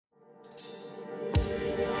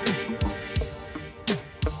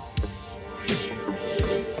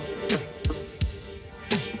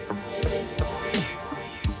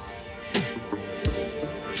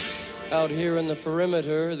Out here in the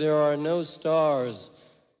perimeter, there are no stars.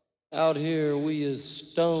 Out here, we is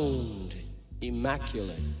stoned,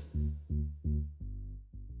 immaculate.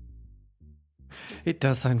 It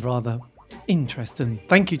does sound rather interesting.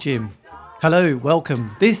 Thank you, Jim. Hello,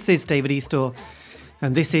 welcome. This is David Eastaugh,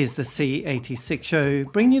 and this is the C86 Show,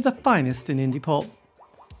 bringing you the finest in indie pop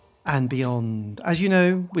and beyond. As you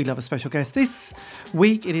know, we love a special guest. This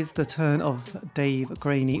week it is the turn of Dave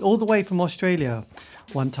Graney, all the way from Australia,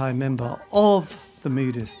 one-time member of the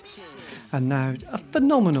Moodists, and now a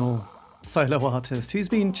phenomenal solo artist who's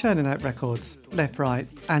been churning out records left, right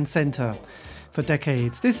and centre for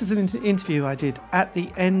decades. This is an interview I did at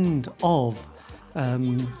the end of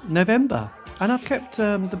November, and I've kept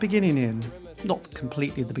the beginning in, not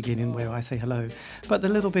completely the beginning where I say hello, but the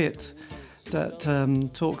little bit that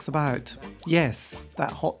talks about, yes,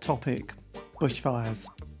 that hot topic, bushfires.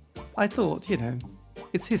 I thought,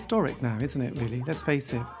 it's historic now, isn't it, really? Let's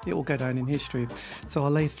face it, it will go down in history. So I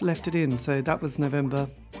left it in. So that was November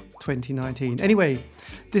 2019. Anyway,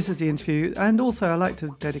 this is the interview. And also I like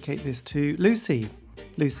to dedicate this to Lucy.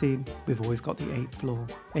 Lucy, we've always got the 8th floor.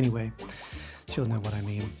 Anyway, she'll know what I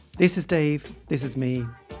mean. This is Dave. This is me.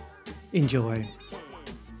 Enjoy.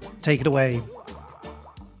 Take it away.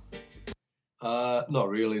 Not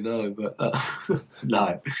really, no, but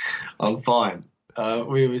no, I'm fine.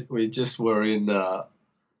 We just were in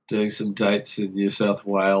doing some dates in New South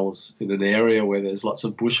Wales in an area where there's lots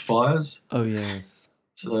of bushfires. Oh, yes.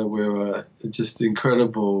 So we're just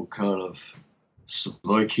incredible kind of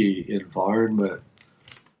smoky environment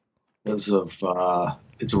because of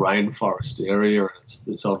it's a rainforest area and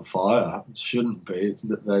it's on fire. It shouldn't be.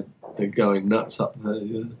 They're going nuts up there.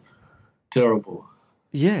 Yeah. Terrible.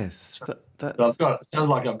 Yes, it sounds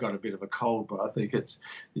like I've got a bit of a cold, but I think it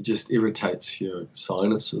just irritates your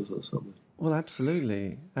sinuses or something. Well,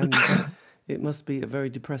 absolutely, and it must be a very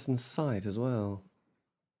depressing sight as well.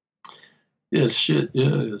 Yes, shit.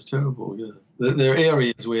 Yeah, it's terrible. Yeah, there are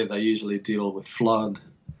areas where they usually deal with flood.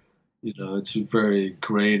 It's a very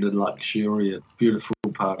green and luxuriant, beautiful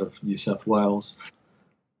part of New South Wales.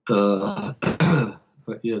 But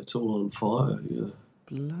yeah, it's all on fire. Yeah.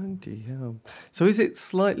 Bloody hell. So is it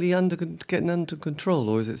slightly getting under control,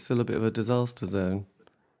 or is it still a bit of a disaster zone?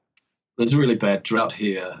 There's a really bad drought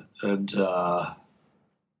here, and that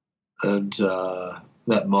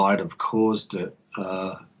might have caused it.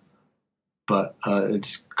 But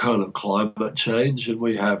it's kind of climate change, and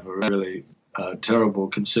we have a really terrible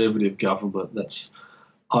conservative government that's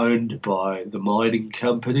owned by the mining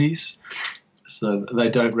companies. So they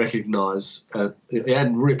don't recognise,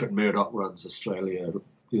 and Rupert Murdoch runs Australia.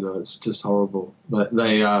 It's just horrible.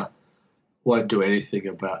 They won't do anything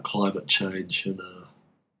about climate change, and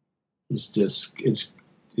they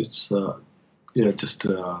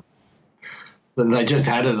just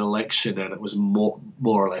had an election, and it was more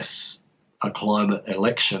or less a climate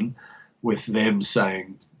election, with them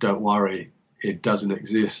saying, "Don't worry, it doesn't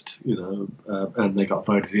exist," and they got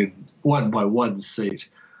voted in by one seat.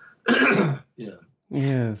 Yeah.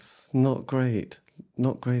 Yes, not great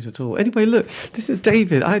at all. Anyway, look, this is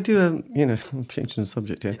David. I do I'm changing the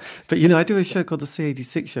subject here, but I do a show called the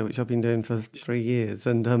C86 Show, which I've been doing for 3 years,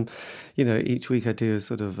 and each week I do a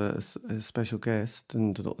sort of a special guest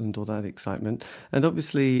and all that excitement, and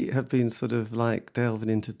obviously have been sort of like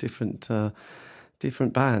delving into different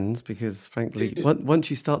bands, because frankly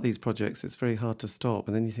once you start these projects it's very hard to stop,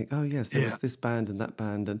 and then you think, oh yes, there was this band and that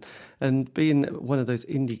band, and being one of those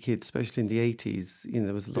indie kids, especially in the 80s,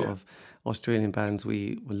 there was a lot of Australian bands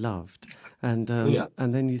we loved, and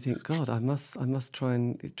then you think, God, I must try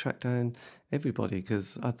and track down everybody,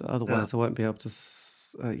 because otherwise I won't be able to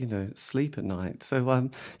sleep at night.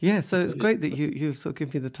 So so it's great that you've sort of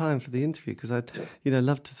given me the time for the interview, because I'd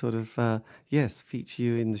love to sort of feature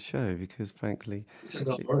you in the show, because frankly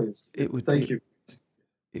it would Thank you.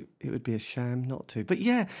 It would be a sham not to. But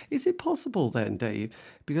is it possible then, Dave?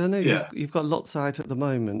 Because I know you've got lots out at the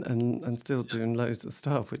moment and still doing loads of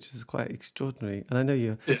stuff, which is quite extraordinary. And I know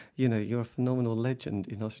you're a phenomenal legend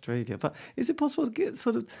in Australia. But is it possible to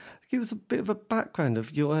give us a bit of a background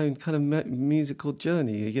of your own kind of musical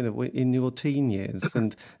journey, in your teen years,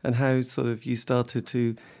 and how sort of you started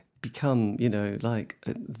to become, the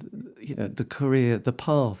career, the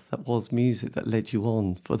path that was music that led you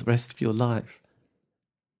on for the rest of your life?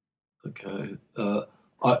 Okay.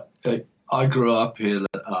 I grew up in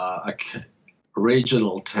a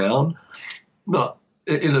regional town, not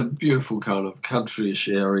in a beautiful kind of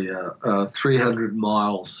countryish area, 300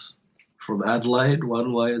 miles from Adelaide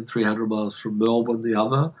one way and 300 miles from Melbourne the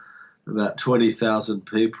other, about 20,000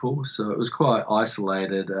 people. So it was quite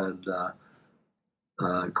isolated and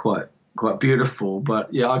quite quite beautiful.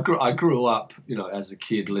 But yeah, I grew up, as a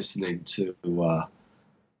kid listening to.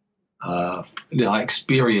 I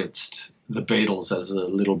experienced the Beatles as a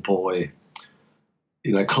little boy.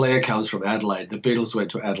 Claire comes from Adelaide. The Beatles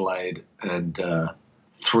went to Adelaide, and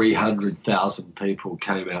 300,000 people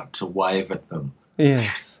came out to wave at them.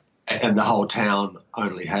 Yes. And the whole town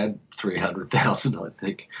only had 300,000, I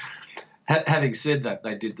think. Having said that,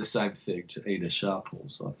 they did the same thing to Ina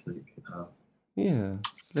Sharples, I think. Yeah,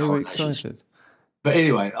 they were excited. But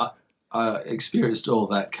anyway, I experienced all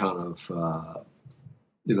that kind of,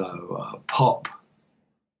 pop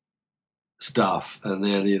stuff. And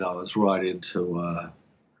then, I was right into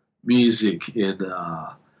music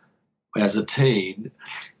as a teen,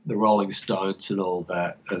 the Rolling Stones and all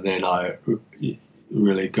that. And then I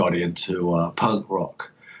really got into punk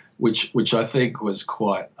rock, which I think was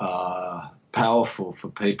quite powerful for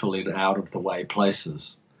people in out-of-the-way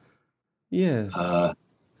places. Yes.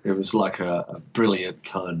 It was like a brilliant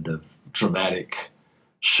kind of dramatic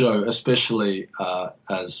show, especially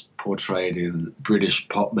as portrayed in British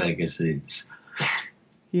pop magazines.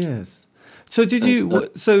 Yes. So did you?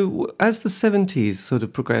 So as the 70s sort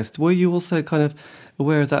of progressed, were you also kind of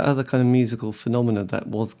aware of that other kind of musical phenomena that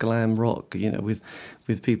was glam rock?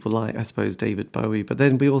 With people like, I suppose, David Bowie. But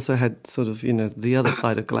then we also had sort of the other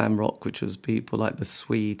side of glam rock, which was people like the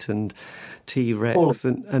Sweet and T-Rex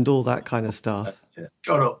and all that kind of stuff. Yeah.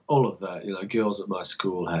 Got all of that. Girls at my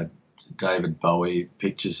school had David Bowie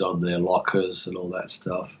pictures on their lockers and all that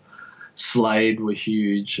stuff. Slade were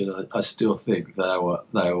huge, and I still think they were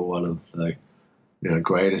one of the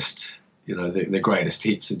greatest. The greatest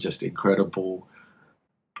hits are just incredible.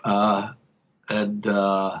 And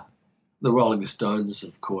the Rolling Stones,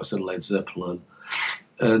 of course, and Led Zeppelin.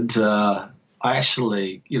 And I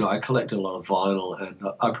actually, I collect a lot of vinyl, and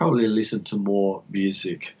I probably listen to more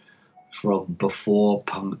music from before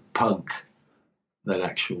punk than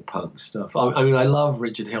actual punk stuff. I mean, I love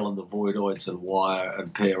Richard Hell and the Voidoids and Wire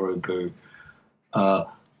and Pere Ubu.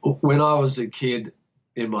 When I was a kid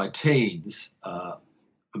in my teens,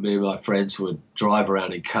 me and my friends would drive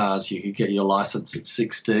around in cars. You could get your license at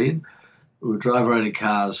 16. We would drive around in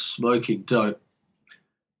cars, smoking dope,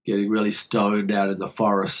 getting really stoned out in the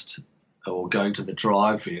forest, or going to the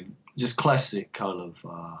drive-in. Just classic kind of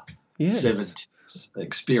 70s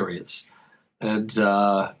experience. And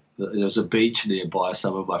there was a beach nearby.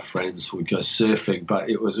 Some of my friends would go surfing, but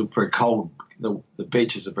it was very cold. The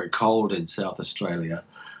beaches are very cold in South Australia,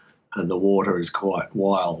 and the water is quite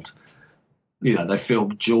wild. They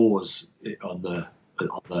filmed Jaws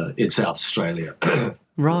in South Australia,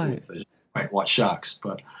 right? With the great white sharks.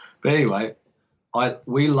 But anyway,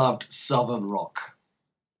 we loved Southern rock,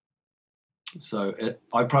 so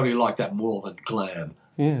I probably like that more than glam.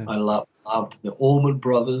 Yeah, I loved the Allman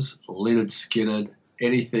Brothers, Lynyrd Skynyrd,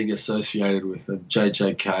 anything associated with them,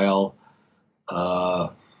 J.J. Cale.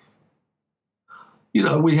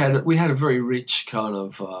 We had a very rich kind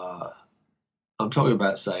of. I'm talking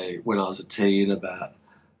about, say, when I was a teen, about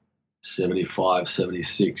 75,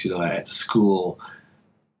 76. At school,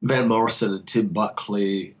 Van Morrison and Tim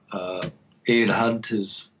Buckley, Ian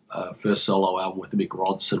Hunter's first solo album with Mick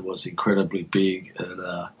Ronson was incredibly big, and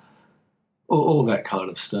all that kind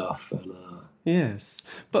of stuff. And yes,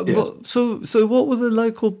 but so what were the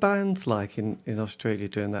local bands like in Australia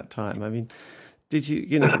during that time? I mean, did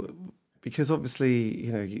you because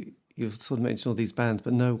obviously you've sort of mentioned all these bands,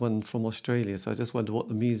 but no one from Australia. So I just wonder what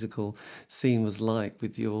the musical scene was like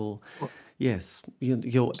with your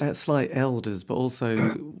slight elders, but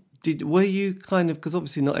also were you kind of, because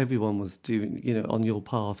obviously not everyone was doing on your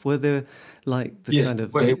path. Were there like the kind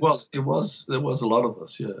of? Well, it was there was a lot of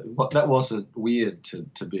us. Yeah, that wasn't weird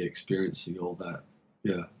to be experiencing all that.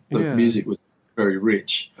 Yeah, the music was very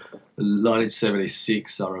rich. In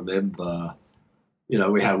 1976, I remember.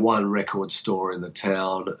 We had one record store in the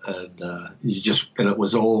town, and it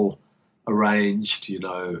was all arranged.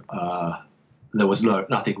 There was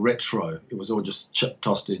nothing retro. It was all just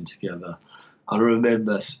tossed in together. I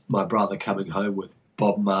remember my brother coming home with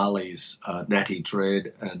Bob Marley's Natty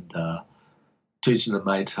Dread and Teaching the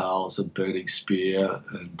Maytals and Burning Spear,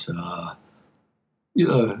 and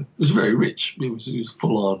it was very rich. It was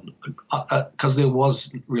full on because there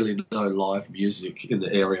was really no live music in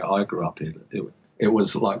the area I grew up in. It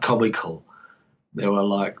was like comical. They were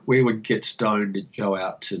like, we would get stoned and go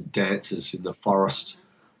out to dances in the forest,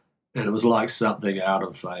 and it was like something out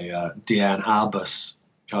of a Diane Arbus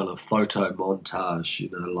kind of photo montage.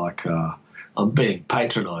 Like I'm being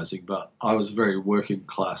patronising, but I was a very working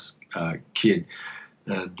class kid,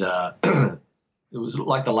 and it was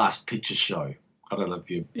like The Last Picture Show. I don't know if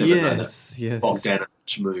you ever know that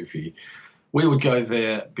Bogdanovich movie. we would go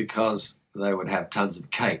there because they would have tons of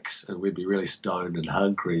cakes and we'd be really stoned and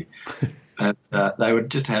hungry. And they would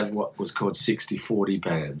just have what was called 60-40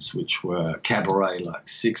 bands, which were cabaret, like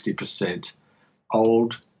 60%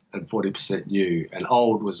 old and 40% new. And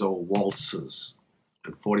old was all waltzes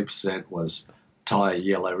and 40% was tie a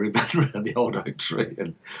yellow ribbon around the old oak tree.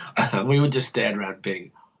 And we would just stand around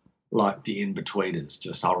being like the in-betweeners,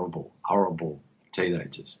 just horrible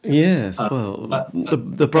teenagers. Yes,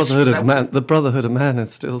 the Brotherhood of Man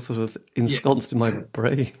is still sort of ensconced in my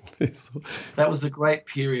brain. That was a great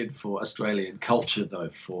period for Australian culture, though,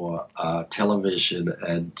 for television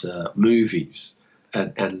and movies,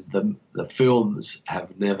 and the films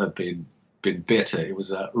have never been better. It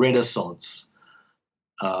was a renaissance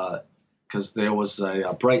because there was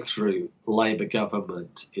a breakthrough Labor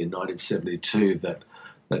government in 1972 that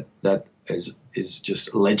is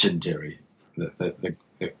just legendary.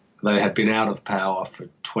 They had been out of power for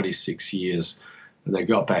 26 years, and they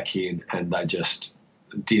got back in, and they just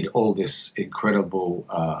did all this incredible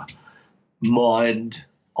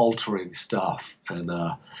mind-altering stuff. And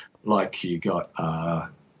like you got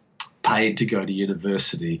paid to go to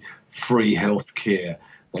university, free health care.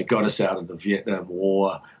 They got us out of the Vietnam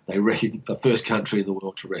War. The first country in the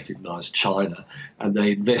world to recognise China, and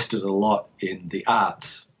they invested a lot in the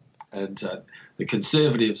arts. And the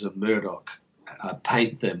conservatives of Murdoch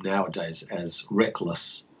paint them nowadays as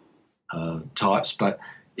reckless types, but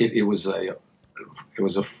it was a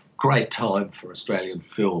great time for Australian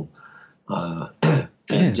film,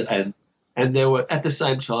 and there were at the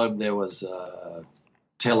same time there was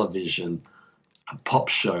television, a pop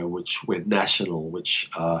show which went national, which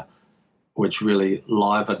really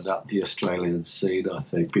livened up the Australian scene, I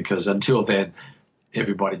think, because until then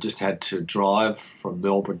everybody just had to drive from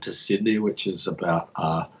Melbourne to Sydney, which is about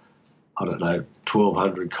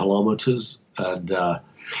 1,200 kilometres, and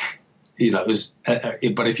it was.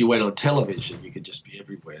 But if you went on television, you could just be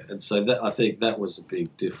everywhere, and so I think that was a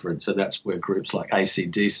big difference, and that's where groups like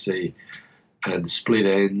AC/DC and Split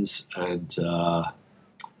Enz and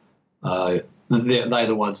they're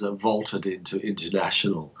the ones that vaulted into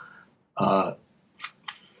international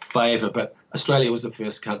favour. But Australia was the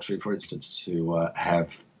first country, for instance, to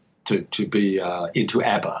be into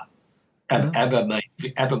ABBA. ABBA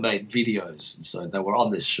made videos, and so they were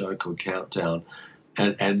on this show called Countdown,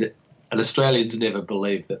 and Australians never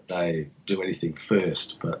believe that they do anything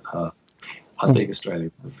first, but I think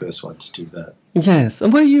Australia was the first one to do that. Yes,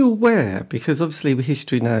 and were you aware, because obviously with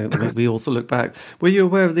history now, we also look back, were you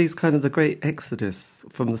aware of these kind of the great exodus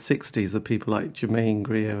from the 60s of people like Germaine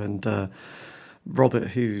Greer and Robert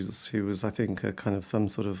Hughes, who was, I think, a kind of some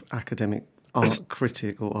sort of academic art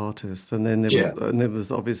critic or artist, and then there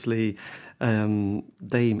was obviously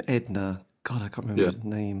Dame Edna. God, I can't remember his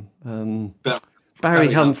name.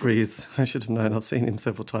 Barry Humphries. I should have known. I've seen him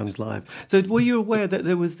several times live. So, were you aware that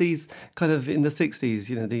there was these kind of in the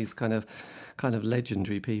 60s? These kind of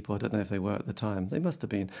legendary people. I don't know if they were at the time. They must have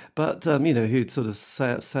been. But who'd sort of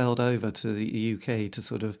sailed over to the UK to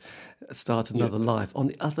sort of start another life on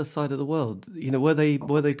the other side of the world. Were they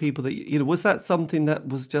people that was that something that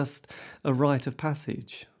was just a rite of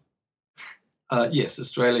passage? Yes,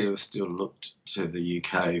 Australia still looked to the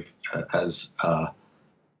UK as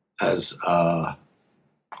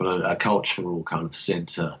a cultural kind of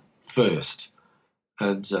centre first,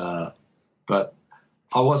 and but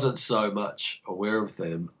I wasn't so much aware of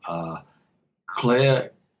them.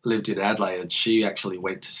 Claire lived in Adelaide, and she actually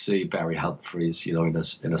went to see Barry Humphries,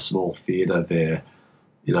 in a small theatre there.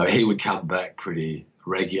 He would come back pretty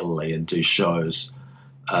regularly and do shows.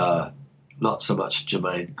 Not so much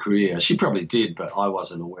Germaine Greer. She probably did, but I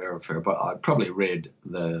wasn't aware of her. But I probably read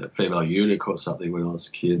The Female Eunuch or something when I was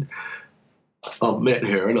a kid. I've met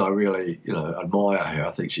her and I really, admire her.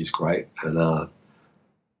 I think she's great. And,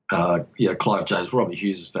 Clive James, Robert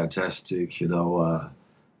Hughes is fantastic. They're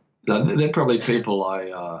probably people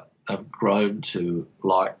I have grown to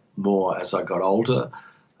like more as I got older.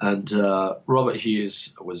 And Robert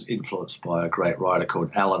Hughes was influenced by a great writer called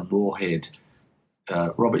Alan Moorhead.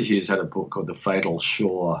 Robert Hughes had a book called The Fatal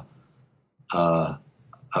Shore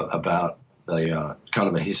about the kind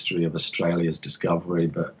of a history of Australia's discovery,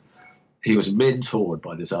 but he was mentored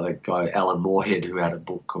by this other guy, Alan Moorhead, who had a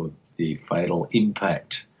book called The Fatal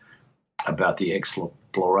Impact about the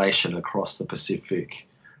exploration across the Pacific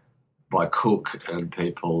by Cook and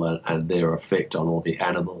people and their effect on all the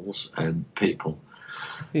animals and people.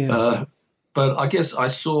 Yeah. But I guess I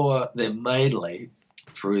saw them mainly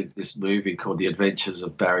through this movie called The Adventures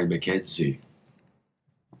of Barry Mackenzie,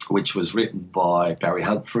 which was written by Barry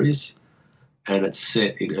Humphries and it's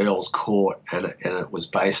set in Earl's Court, and it was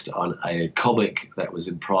based on a comic that was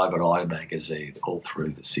in Private Eye magazine all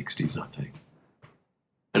through the 60s, I think.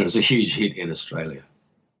 And it was a huge hit in Australia.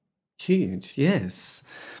 Huge, yes.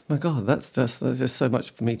 My God, that's just so much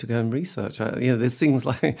for me to go and research. There's things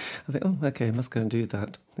like I think, oh, okay, I must go and do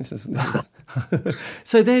that. This is.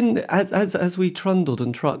 So then, as we trundled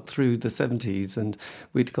and trucked through the 70s, and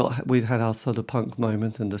we'd had our sort of punk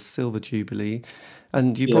moment and the Silver Jubilee,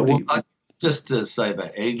 and you probably. Well, just to say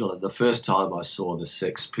about England, the first time I saw the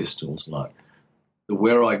Sex Pistols, like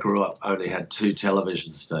where I grew up, only had 2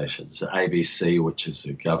 television stations: ABC, which is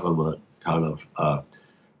a government kind of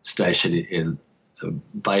station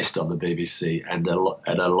based on the BBC, and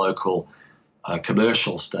a local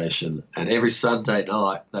commercial station. And every Sunday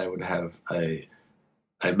night they would have a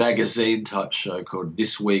magazine type show called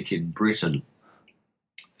This Week in Britain,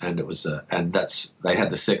 and it was they had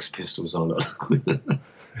the Sex Pistols on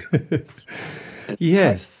it.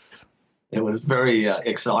 Yes, it was very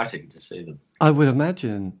exciting to see them. I would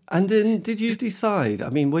imagine. And then, did you decide? I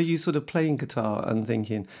mean, were you sort of playing guitar and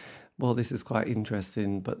thinking, well, this is quite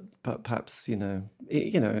interesting, but perhaps, I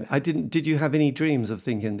didn't. Did you have any dreams of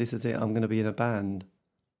thinking, this is it, I'm going to be in a band?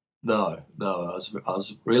 No. I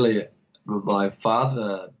was really. My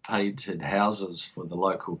father painted houses for the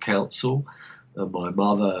local council, and my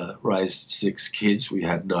mother raised 6 kids. We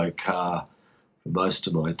had no car for most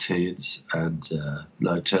of my teens, and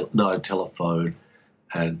no telephone,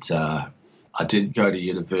 and I didn't go to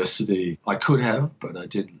university. I could have, but I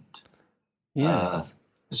didn't. Yes.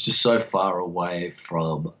 It's just so far away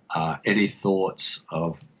from any thoughts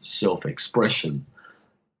of self-expression.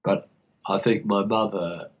 But I think my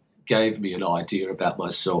mother gave me an idea about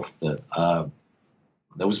myself that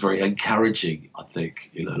was very encouraging, I think,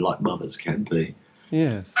 like mothers can be.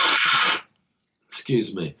 Yes.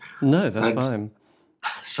 Excuse me. No, that's fine.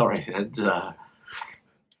 Sorry. And I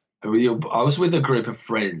was with a group of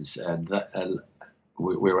friends, and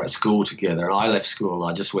we were at school together, and I left school and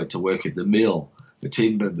I just went to work in the mill, the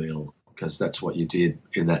timber mill, because that's what you did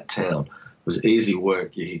in that town. It was easy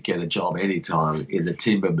work. You could get a job anytime in the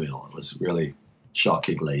timber mill. It was really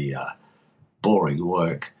shockingly boring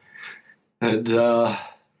work. And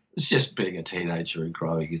it's just being a teenager and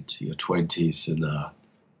growing into your 20s, and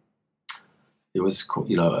it was,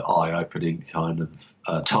 eye-opening kind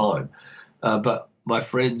of time. But my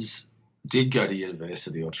friends did go to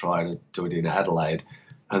university or try to do it in Adelaide,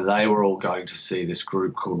 and they were all going to see this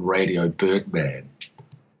group called Radio Birdman,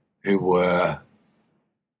 who were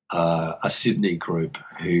a Sydney group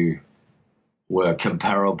who were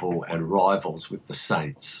comparable and rivals with the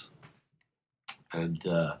Saints. And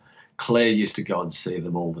Claire used to go and see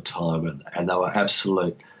them all the time, and they were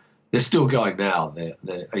absolute. They're still going now. They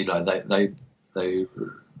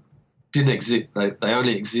didn't exist. They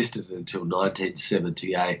only existed until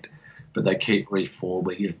 1978, but they keep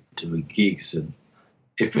reforming and doing gigs. And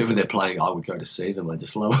if ever they're playing, I would go to see them. I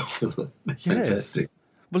just love them. Fantastic.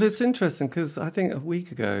 Well, it's interesting because I think a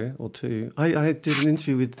week ago or two, I did an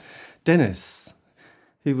interview with Dennis.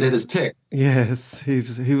 Dennis Tech. Yes, he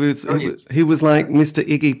was like Mr.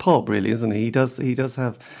 Iggy Pop, really, isn't he? He does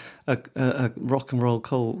have a rock and roll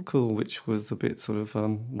cool, which was a bit sort of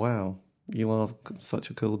wow. You are such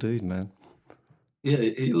a cool dude, man. Yeah,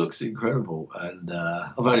 he looks incredible, and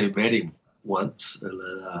I've only met him once. And,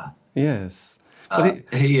 yes,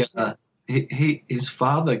 his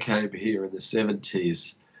father came here in the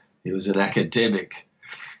 70s. He was an academic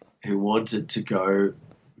who wanted to go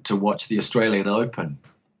to watch the Australian Open,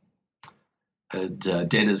 and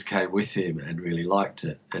Dennis came with him and really liked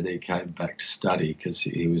it, and he came back to study because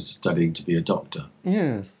he was studying to be a doctor.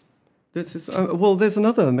 Yes. This is well. There's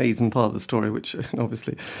another amazing part of the story, which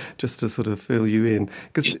obviously, just to sort of fill you in,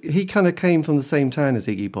 because he kind of came from the same town as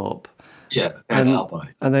Iggy Pop, and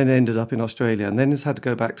then ended up in Australia, and then has had to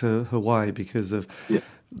go back to Hawaii because of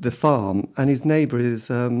the farm. And his neighbour is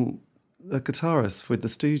a guitarist with the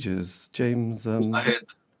Stooges, James.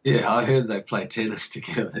 I heard they play tennis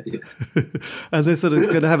together. Yeah. And they're sort of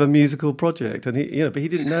going to have a musical project, and but he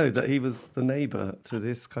didn't know that he was the neighbour to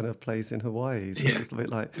this kind of place in Hawaii. So it's a bit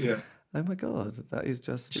like. Yeah. Oh my God, that is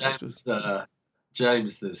just James,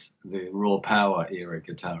 the Raw Power era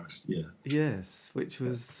guitarist. Yeah. Yes, which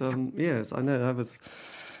was yes, I know.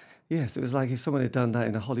 Yes, it was like if someone had done that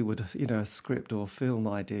in a Hollywood, a script or film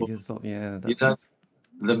idea. You thought, that's.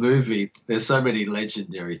 The movie. There's so many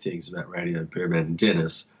legendary things about Radio Birdman and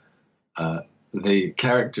Dennis. The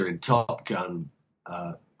character in Top Gun,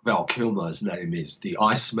 Val Kilmer's name is the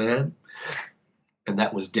Iceman, and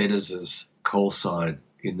that was Dennis's call sign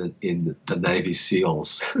in the Navy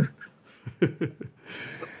SEALs.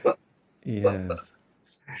 Yes.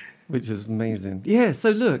 which is amazing. Yeah. So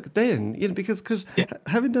look, then because Yeah.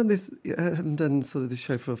 having done this, having done sort of this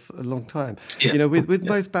show for a long time, Yeah. with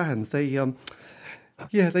most bands, they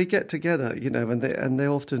get together, and they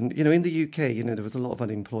often, in the UK, there was a lot of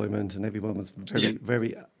unemployment and everyone was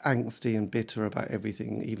very angsty and bitter about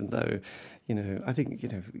everything, even though, I think,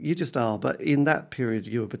 you just are. But in that period,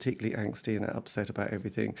 you were particularly angsty and upset about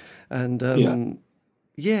everything. And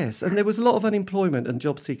yes, and there was a lot of unemployment and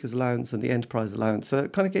job seekers allowance and the enterprise allowance. So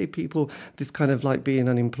it kind of gave people this kind of like being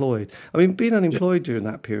unemployed. I mean, being unemployed during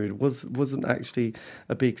that period wasn't actually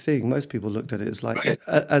a big thing. Most people looked at it as like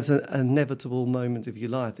as an inevitable moment of your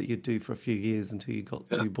life that you'd do for a few years until you got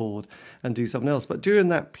too bored and do something else. But during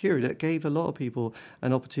that period, it gave a lot of people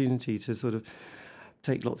an opportunity to sort of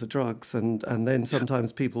take lots of drugs, and then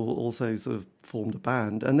sometimes people also sort of formed a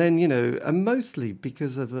band, and then and mostly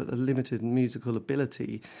because of a limited musical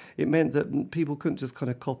ability, it meant that people couldn't just kind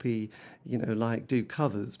of copy, like do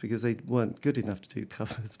covers, because they weren't good enough to do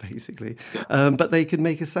covers basically, but they could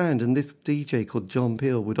make a sound. And this DJ called John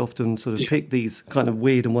Peel would often sort of pick these kind of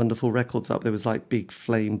weird and wonderful records up. There was like Big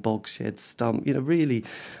Flame, Bogshed, Stump, really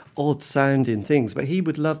odd sounding things, but he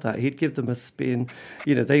would love that. He'd give them a spin.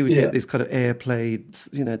 They would get this kind of airplay.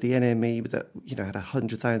 The NME that had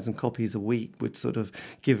 100,000 copies a week would sort of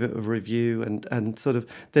give it a review, and sort of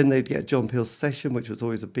then they'd get John Peel's session, which was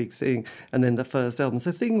always a big thing, and then the first album.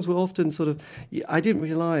 So things were often sort of. I didn't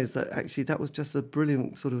realise that actually that was just a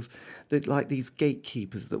brilliant sort of like these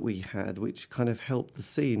gatekeepers that we had, which kind of helped the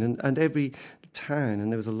scene, and every town,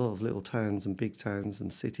 and there was a lot of little towns and big towns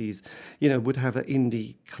and cities, would have an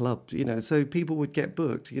indie club, so people would get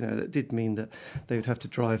booked. That did mean that they would have to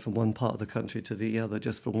drive from one part of the country to the other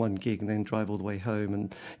just for one gig and then drive all the way home,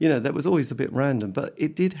 and that was always a bit random, but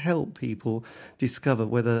it did help people discover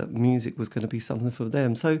whether music was going to be something for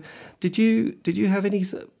them. So did you have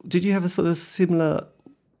a sort of similar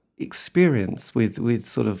experience with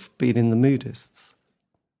sort of being in the Moodists?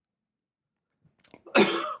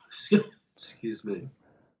 Excuse me.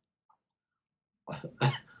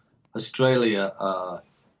 Australia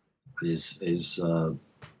is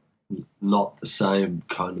not the same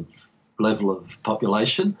kind of level of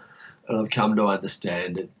population, and I've come to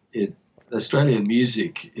understand it. Australian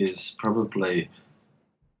music is probably,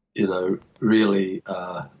 really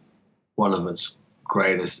one of its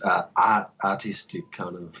greatest artistic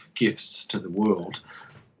kind of gifts to the world.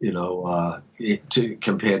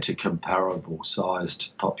 Compared to comparable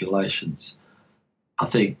sized populations. I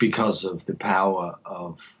think because of the power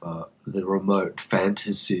of the remote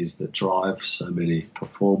fantasies that drive so many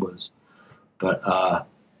performers. But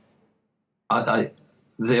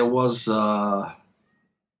there was a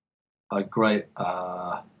great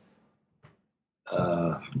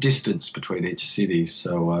distance between each city.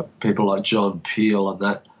 So people like John Peel and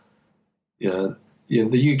that,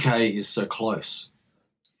 the UK is so close.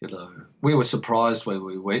 We were surprised when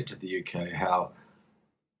we went to the UK how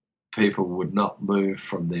people would not move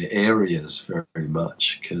from their areas very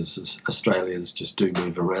much, because Australians just do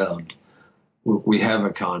move around. We have a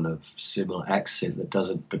kind of similar accent that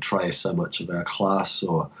doesn't betray so much of our class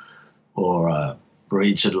or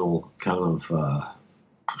regional kind of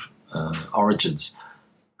origins.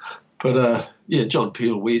 But John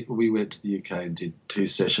Peel, we went to the UK and did 2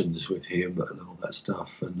 sessions with him and all that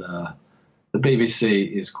stuff. And the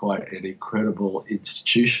BBC is quite an incredible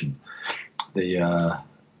institution. The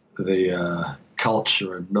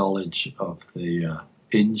culture and knowledge of the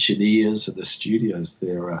engineers and the studios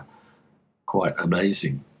there are quite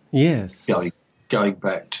amazing. Yes. Going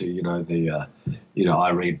back to I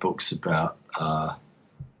read books about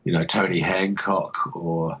Tony Hancock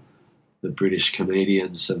or the British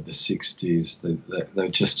comedians of the 60s. They're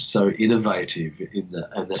just so innovative in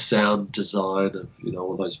the sound design of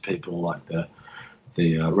all those people, like the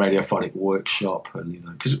Radiophonic Workshop, and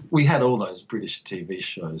because we had all those British TV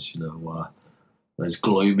shows, those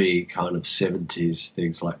gloomy kind of 70s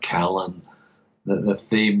things like Callan. The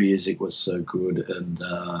theme music was so good, and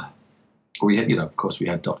we had, of course, we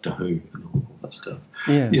had Doctor Who and all that stuff.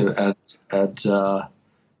 Yeah. And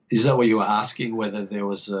is that what you were asking, whether there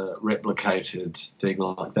was a replicated thing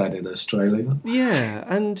like that in Australia? Yeah,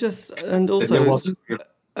 and also there wasn't.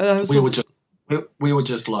 We were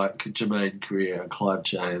just like Jermaine Greer and Clive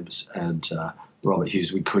James and Robert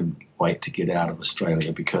Hughes. We couldn't wait to get out of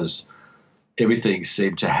Australia because everything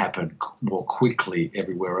seemed to happen more quickly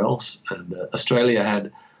everywhere else. And Australia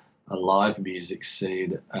had a live music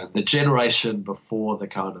scene. And the generation before the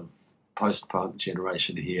kind of post-punk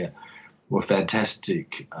generation here were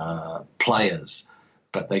fantastic players,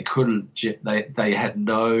 but they couldn't. They had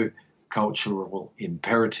no cultural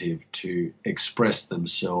imperative to express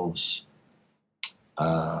themselves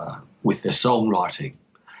with their songwriting.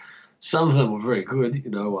 Some of them were very good.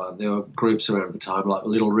 There were groups around the time like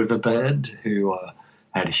Little River Band who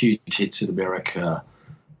had huge hits in America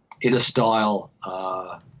in a style,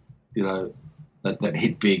 that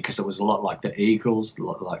hit big because it was a lot like the Eagles,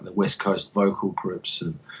 like the West Coast vocal groups.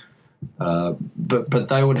 And but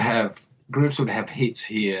they would have groups would have hits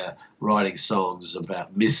here, writing songs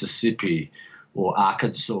about Mississippi or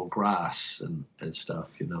Arkansas grass and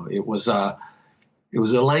stuff. It was a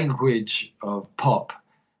language of pop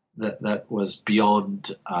that was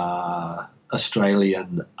beyond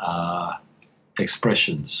Australian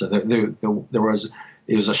expressions. So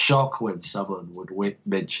it was a shock when someone would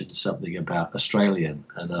mention something about Australian,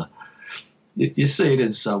 and you see it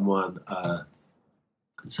in someone's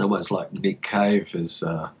like Nick Cave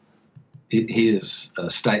he is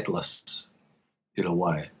stateless in a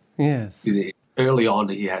way. Yes. Early on,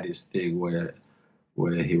 he had his thing where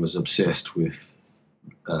he was obsessed with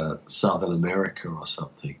Southern America or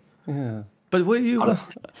something. Yeah, but were you?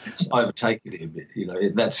 It's overtaken him.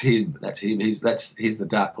 That's him. That's him. He's the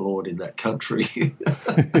Dark Lord in that country.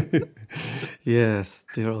 Yes,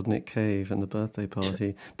 dear old Nick Cave and the birthday party.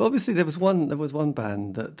 Yes. But obviously, there was one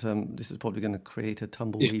band that this is probably going to create a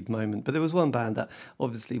tumbleweed moment. But there was one band that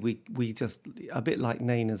obviously we just a bit like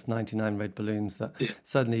Nana's 99 Red Balloons that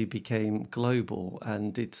suddenly became global,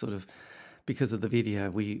 and it sort of. Because of the video,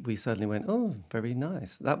 we suddenly went, oh, very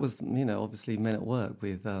nice. That was, obviously Men at Work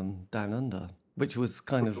with Down Under, which was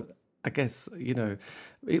kind of, I guess,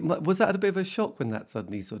 was that a bit of a shock when that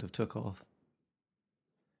suddenly sort of took off?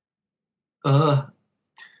 I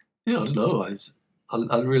don't know.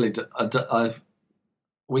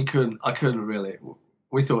 I couldn't really.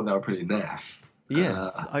 We thought they were pretty naff.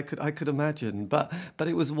 Yes, I could imagine, but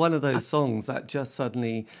it was one of those songs that just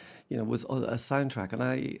suddenly. Was on a soundtrack, and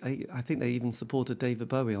I think they even supported David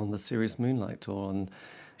Bowie on the Serious Moonlight tour. And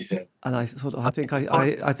I think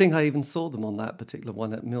I even saw them on that particular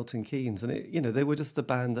one at Milton Keynes, and they were just a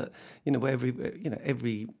band that where everywhere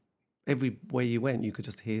you went, you could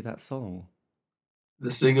just hear that song. The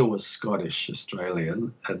singer was Scottish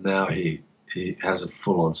Australian, and now he has a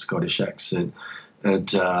full on Scottish accent, and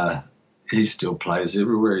he still plays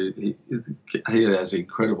everywhere. He has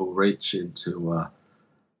incredible reach into.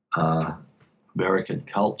 American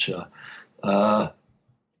culture, but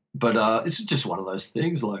it's just one of those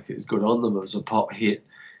things. Like, it's good on them. It was a pop hit.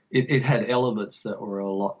 It had elements that were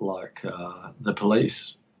a lot like the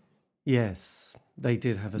Police. Yes, they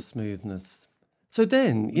did have a smoothness. So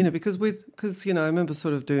then, because I remember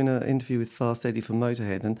sort of doing an interview with Fast Eddie from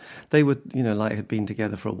Motorhead, and they were, had been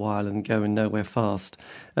together for a while and going nowhere fast.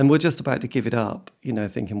 And we're just about to give it up,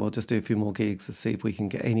 thinking we'll just do a few more gigs to see if we can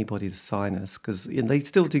get anybody to sign us, because they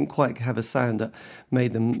still didn't quite have a sound that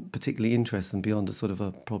made them particularly interesting beyond a sort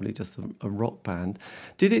of probably just a rock band.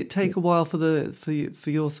 Did it take a while for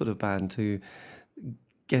your sort of band to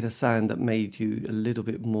get a sound that made you a little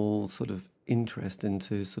bit more sort of interest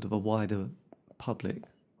into sort of a wider public?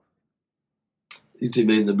 Do you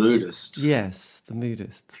mean the Moodists? Yes, the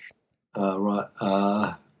Moodists. Right.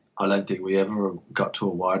 I don't think we ever got to a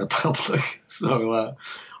wider public. So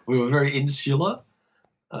we were very insular.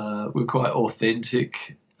 We were quite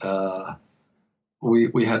authentic.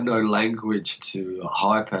 We had no language to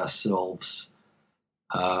hype ourselves.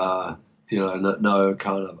 No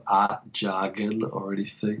kind of art jargon or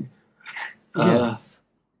anything. Yes.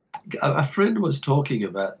 A friend was talking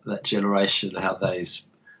about that generation, of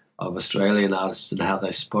Australian artists, and how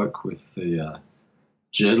they spoke with the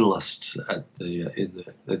journalists in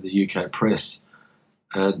the UK press,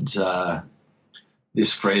 and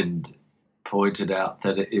this friend pointed out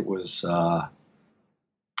that it was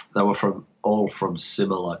they were all from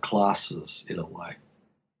similar classes in a way,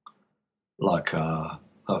 like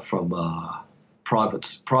from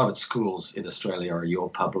private schools in Australia are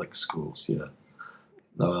your public schools,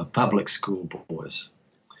 They were public school boys.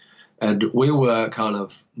 And we were kind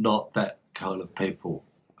of not that kind of people.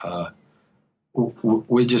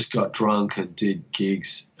 We just got drunk and did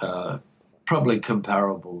gigs, probably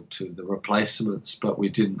comparable to the Replacements, but we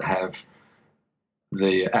didn't have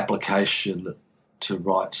the application to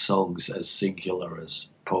write songs as singular as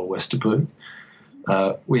Paul Westerberg.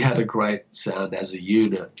 We had a great sound as a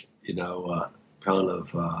unit,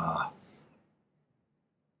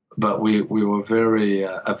 but we were very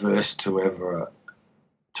averse to ever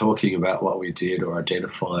talking about what we did or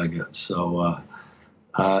identifying it. So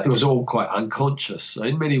it was all quite unconscious. So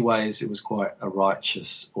in many ways, it was quite a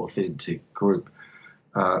righteous, authentic group.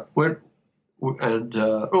 Like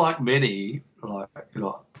many, I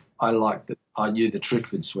knew the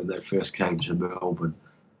Triffids when they first came to Melbourne.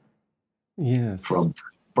 Yes. From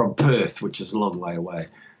from Perth, which is a long way away,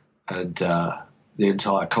 and the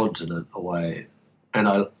entire continent away. And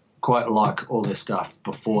I quite like all their stuff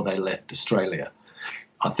before they left Australia.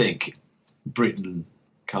 I think Britain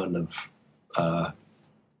kind of, that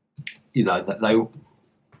they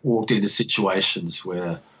walked into situations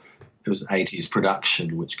where it was 80s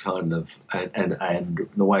production, which kind of, and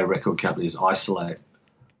the way record companies isolate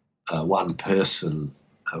one person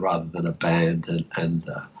rather than a band.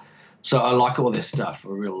 So I like all their stuff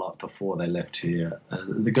a real lot before they left here.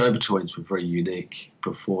 And the Go-Betweens were very unique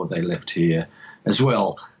before they left here as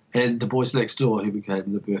well. And the Boys Next Door, who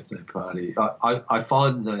became the Birthday Party, I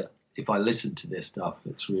find that if I listen to their stuff,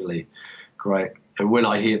 it's really great. And when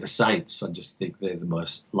I hear the Saints, I just think they're the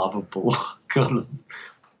most lovable, kind of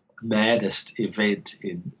maddest event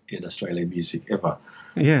in Australian music ever.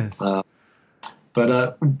 Yes.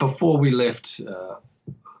 But before we left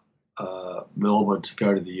Melbourne to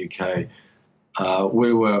go to the UK,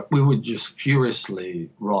 we would just furiously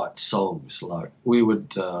write songs. Like we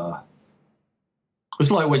would. It's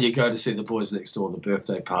like when you go to see the Boys Next Door, the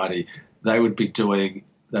Birthday Party.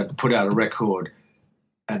 They'd put out a record,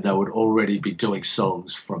 and they would already be doing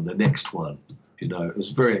songs from the next one. It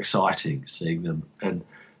was very exciting seeing them. And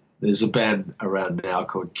there's a band around now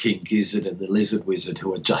called King Gizzard and the Lizard Wizard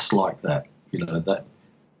who are just like that. That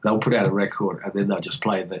they'll put out a record and then they'll just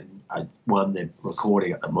play the one they're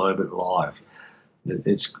recording at the moment live.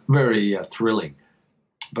 It's very thrilling.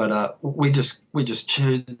 But we just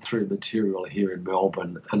churned through material here in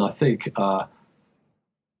Melbourne, and I think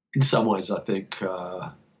in some ways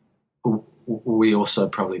we also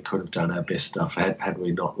probably could have done our best stuff had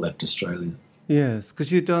we not left Australia. Yes, because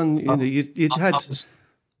you'd done, you'd had.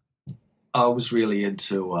 I was really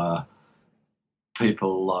into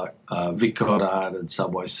people like Vic Goddard and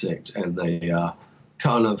Subway Sect, and the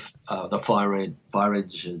kind of the Fire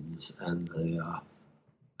Engines and the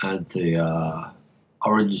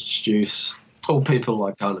Orange Juice, all people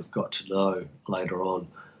I kind of got to know later on.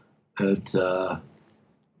 And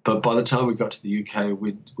but by the time we got to the UK,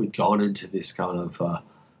 we'd gone into this kind of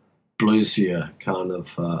bluesier, kind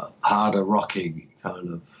of harder rocking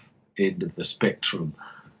kind of end of the spectrum.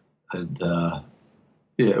 And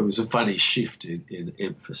it was a funny shift in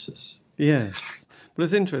emphasis. Yes. Well,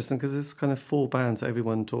 it's interesting because there's kind of four bands that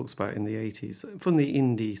everyone talks about in the 80s, from the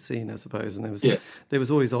indie scene, I suppose. And there was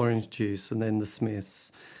always Orange Juice, and then the Smiths,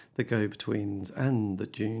 the Go-Betweens, and the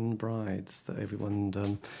June Brides that everyone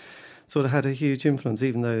sort of had a huge influence,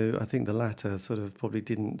 even though I think the latter sort of probably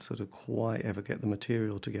didn't sort of quite ever get the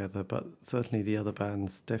material together, but certainly the other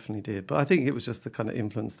bands definitely did. But I think it was just the kind of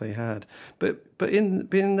influence they had. But in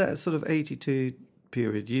that sort of 82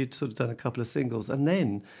 period, you'd sort of done a couple of singles, and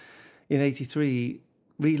then in 83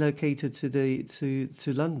 relocated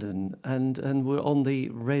to London and were on the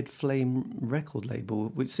Red Flame record label,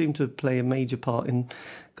 which seemed to play a major part in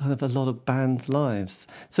kind of a lot of bands' lives.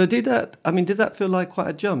 So did that feel like quite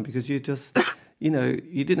a jump, because you just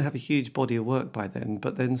you didn't have a huge body of work by then,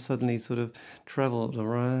 but then suddenly sort of travelled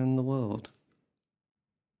around the world?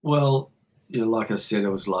 Well, like I said, it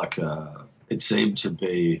was like it seemed to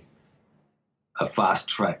be a fast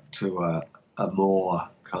track to a more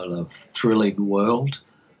kind of thrilling world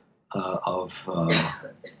of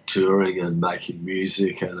touring and making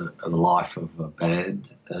music and the life of a band,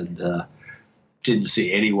 and didn't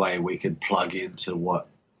see any way we could plug into what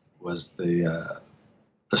was the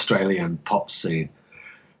Australian pop scene,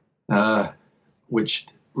 which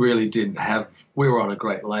really didn't have. We were on a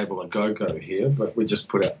great label, a Go-Go here, but we just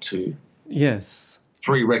put out 3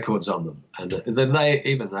 records on them, and then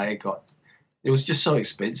they got. It was just so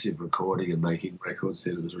expensive recording and making records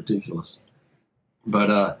then, it was ridiculous.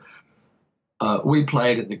 But we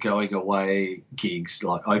played at the going away gigs,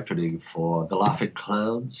 like opening for the Laughing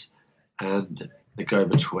Clowns and the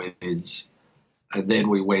Go-Betweens, and then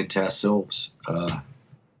we went ourselves.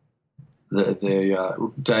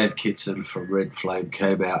 Dave Kitson from Red Flame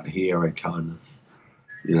came out here and kind of,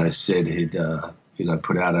 said he'd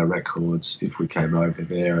put out our records if we came over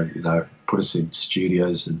there, and put us in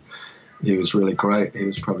studios, and he was really great. He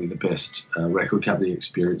was probably the best record company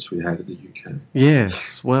experience we had in the UK.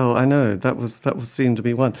 Yes, well, I know that seemed to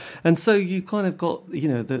be one. And so you kind of got,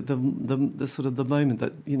 the sort of the moment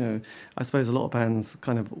that, I suppose a lot of bands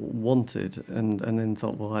kind of wanted, and then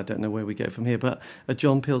thought, well, I don't know where we go from here. But a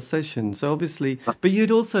John Peel session. So obviously, but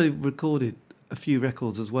you'd also recorded a few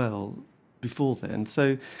records as well before then.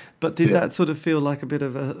 So, but did that sort of feel like a bit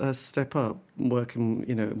of a step up, working,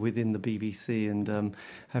 within the BBC and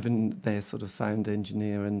having their sort of sound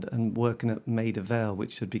engineer and working at Maida Vale,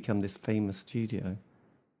 which had become this famous studio?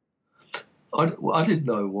 I didn't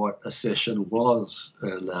know what a session was,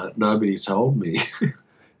 and nobody told me.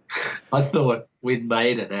 I thought we'd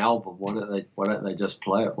made an album. Why don't they just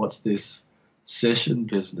play it? What's this session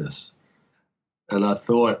business? And I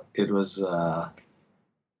thought it was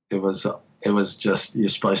just you're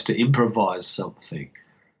supposed to improvise something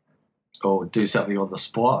or do something on the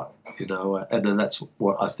spot, and then that's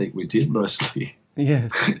what I think we did mostly.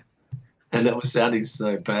 Yes. And it was sounding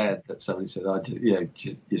so bad that somebody said, you're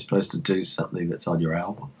supposed to do something that's on your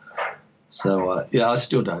album. So, I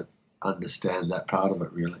still don't understand that part of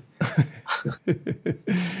it, really.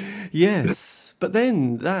 Yes. But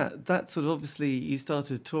then that sort of obviously you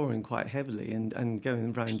started touring quite heavily and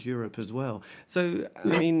going around Europe as well. So,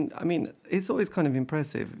 I mean, it's always kind of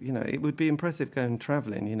impressive. It would be impressive going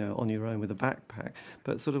travelling, on your own with a backpack,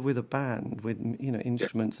 but sort of with a band, with,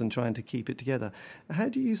 instruments and trying to keep it together. How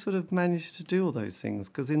do you sort of manage to do all those things?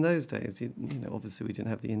 Because in those days, obviously we didn't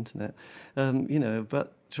have the internet,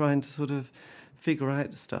 but trying to sort of figure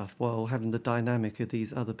out stuff while having the dynamic of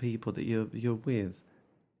these other people that you're with.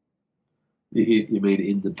 You mean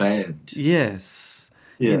in the band? Yes.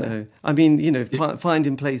 Yeah.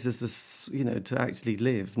 Finding places to actually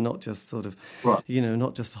live, not just sort of, right.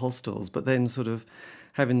 Not just hostels, but then sort of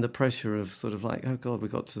having the pressure of sort of like, oh God,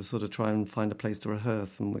 we've got to sort of try and find a place to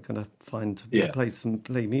rehearse and we're going to find a place and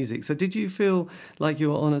play music. So did you feel like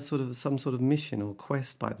you were on some sort of mission or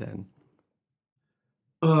quest by then?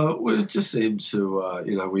 We just seemed to,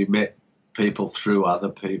 we met people through other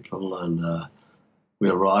people and we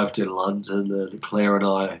arrived in London and Claire and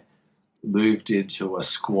I moved into a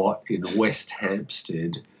squat in West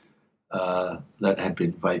Hampstead that had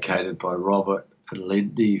been vacated by Robert and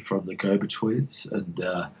Lindy from the Go-Betweens. And,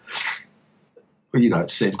 it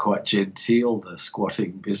seemed quite genteel, the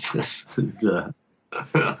squatting business. And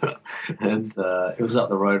it was up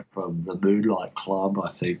the road from the Moonlight Club, I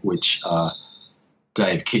think, which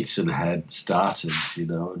Dave Kitson had started,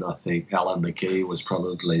 and I think Alan McGee was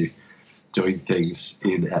probably doing things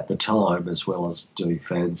in at the time as well as doing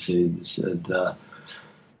fanzines. And,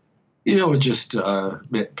 we just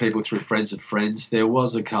met people through friends of friends. There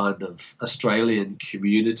was a kind of Australian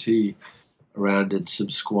community around in some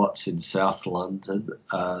squats in South London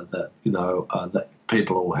that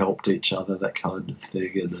people all helped each other, that kind of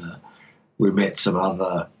thing. And we met some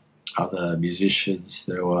other musicians.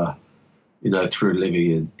 There were, through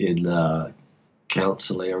living in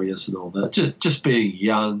council areas and all that. Just being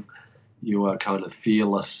young, you are kind of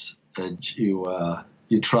fearless and you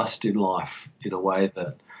trust in life in a way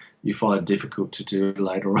that you find difficult to do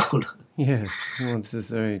later on. Yes, this is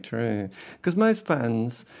very true. Because most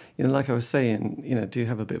bands, like I was saying, do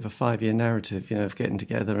have a bit of a 5-year narrative, of getting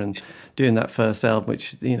together and doing that first album,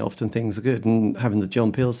 which, often things are good, and having the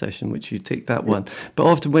John Peel session, which you ticked that one. But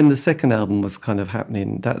often when the second album was kind of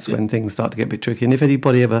happening, that's when things start to get a bit tricky. And if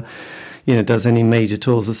anybody ever, does any major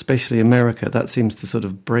tours, especially America, that seems to sort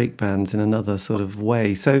of break bands in another sort of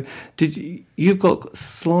way. So you've got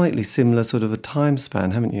slightly similar sort of a time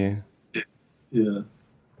span, haven't you? Yeah.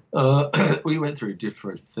 We went through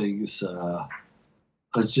different things. I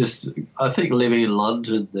think living in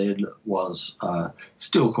London then was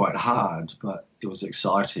still quite hard, but it was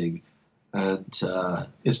exciting, and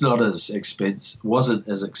it's not as wasn't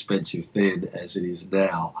as expensive then as it is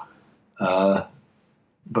now.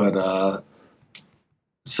 But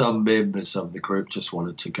some members of the group just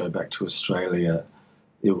wanted to go back to Australia.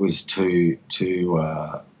 It was too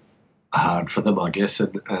hard for them, I guess,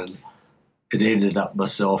 and it ended up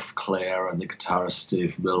myself, Claire, and the guitarist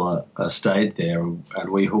Steve Miller stayed there, and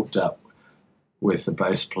we hooked up with the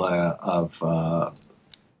bass player of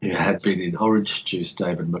who had been in Orange Juice,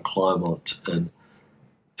 David McClymont, and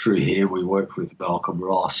through here we worked with Malcolm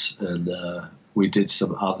Ross, and we did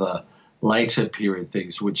some other later period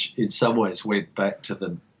things, which in some ways went back to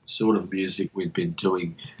the sort of music we'd been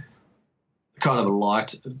doing, kind of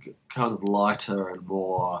lighter and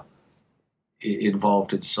more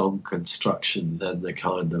involved in song construction than the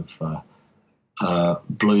kind of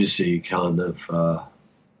bluesy kind of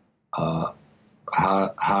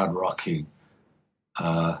hard rocking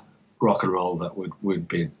rock and roll that we'd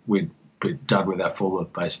been done with our former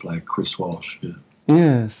bass player Chris Walsh. Yeah.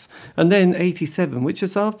 Yes, and then 87, which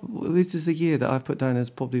is a year that I've put down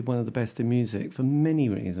as probably one of the best in music for many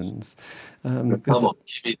reasons. Come on,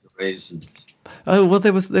 give me the reasons. Oh well,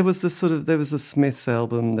 there was the Smiths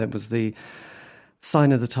album, there was the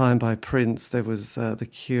Sign of the Time by Prince, there was The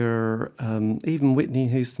Cure, even Whitney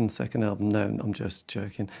Houston's second album. No, I'm just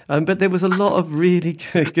joking. But there was a lot of really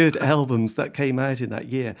good albums that came out in that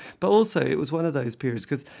year. But also it was one of those periods,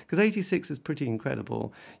 because 86 is pretty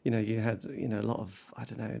incredible. You had a lot of, I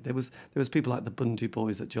don't know, there was people like the Bundy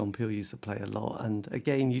Boys that John Peel used to play a lot. And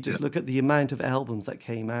again, you just look at the amount of albums that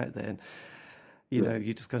came out then. You know,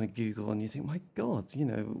 you just kind of Google and you think, my God, you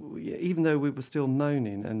know, even though we were still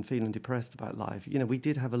moaning and feeling depressed about life, you know, we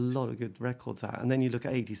did have a lot of good records out. And then you look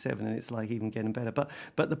at 87 and it's like even getting better. But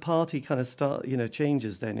the party kind of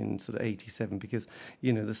changes then in sort of 87 because,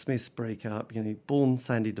 you know, the Smiths break up, you know, Born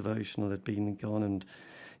Sandy Devotional had been and gone, and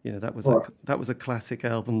you know, that was a classic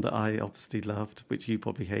album that I obviously loved, which you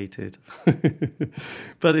probably hated.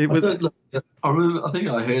 But it was. I think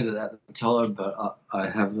I heard it at the time, but I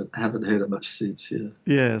haven't heard it much since. Yeah.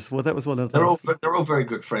 Yes, well, that was one of those. They're all very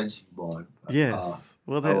good friends of mine. Yes.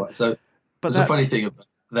 So there's a funny thing about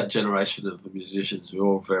that generation of musicians. We're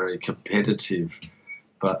all very competitive,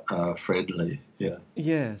 but friendly. Yeah.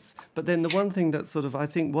 Yes, but then the one thing that sort of, I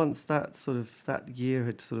think once that year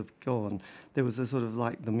had sort of gone, there was a sort of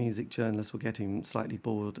like the music journalists were getting slightly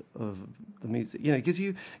bored of the music, you know,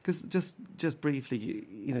 because just briefly,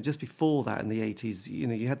 you know, just before that in the 80s, you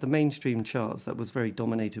know, you had the mainstream charts that was very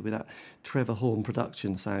dominated with that Trevor Horn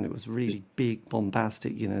production sound. It was really big,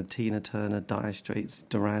 bombastic, you know, Tina Turner, Dire Straits,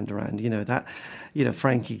 Duran Duran, you know, that, you know,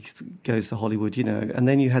 Frankie Goes to Hollywood, you know, and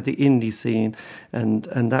then you had the indie scene, and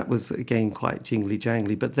that was again quite jingly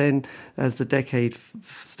jangly. But then as the decade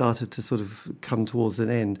started to sort of come towards an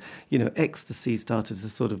end, you know, ecstasy started to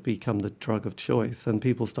sort of become the drug of choice, and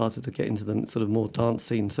people started to get into the sort of more dance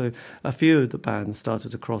scene. So a few of the bands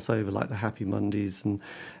started to cross over, like the Happy Mondays and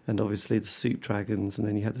obviously the Soup Dragons, and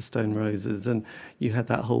then you had the Stone Roses, and you had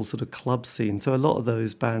that whole sort of club scene. So a lot of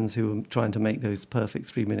those bands who were trying to make those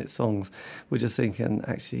perfect 3-minute songs were just thinking,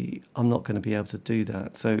 actually, I'm not going to be able to do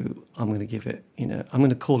that, so I'm going to give it, you know, I'm going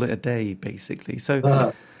to call it a day, basically. So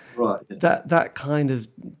right, yeah. that kind of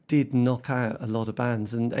did knock out a lot of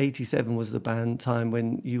bands, and 87 was the band time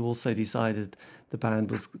when you also decided the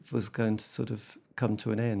band was going to sort of come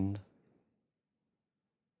to an end.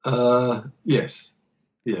 Yes.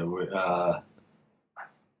 Yeah,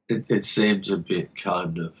 it seemed a bit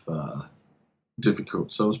kind of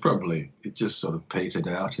difficult, so it just sort of petered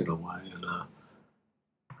out in a way.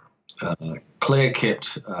 And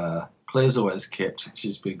Claire's always kept.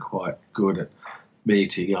 She's been quite good at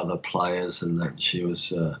meeting other players, and that she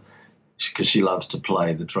was because she loves to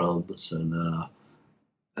play the drums,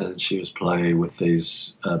 and she was playing with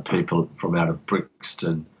these people from out of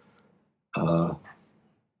Brixton.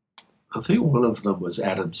 I think one of them was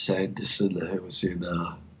Adam Sanderson, who was in,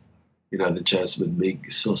 the Jasmine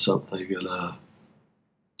Minks or something,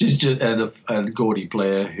 and Gordy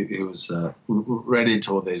Blair, who was ran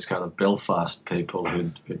into all these kind of Belfast people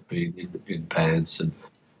who'd been in bands, and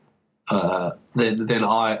then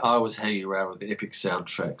I was hanging around with the Epic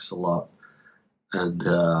Soundtracks a lot, and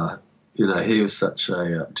he was such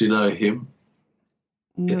a. Do you know him?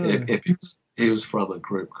 No. Epic. He was from a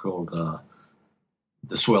group called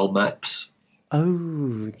the Swell Maps.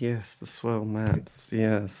 Oh, yes, the Swell Maps,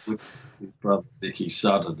 yes. With his brother Nicky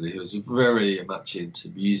Sudden. He was very much into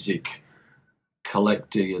music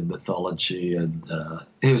collecting and mythology, and I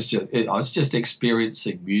was just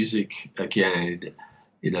experiencing music again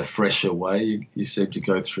in a fresher way. You seem to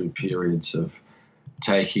go through periods of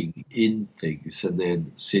taking in things and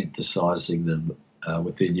then synthesizing them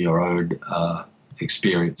within your own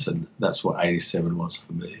experience, and that's what 87 was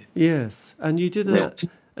for me. Yes, and you did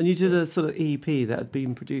a sort of EP that had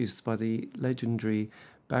been produced by the legendary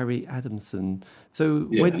Barry Adamson. So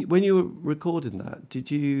when you were recording that,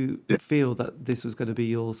 did you feel that this was going to be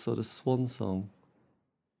your sort of swan song?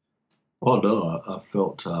 Oh no, I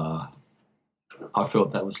felt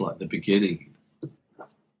that was like the beginning.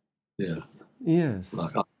 Yeah. Yes.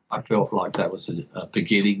 Like I felt like that was a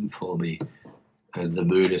beginning for me. And the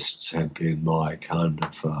Moodists had been my kind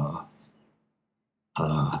of,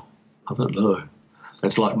 I don't know,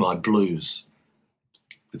 it's like my blues.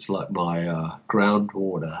 It's like my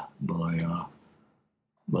groundwater,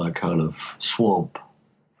 my kind of swamp.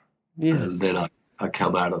 Yes. And then I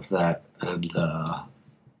come out of that, and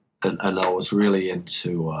I was really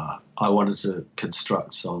into, I wanted to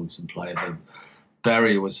construct songs and play them.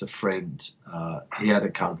 Barry was a friend. He had a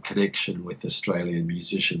kind of connection with Australian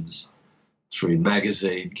musicians through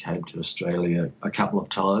magazine, came to Australia a couple of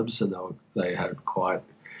times, and they had quite,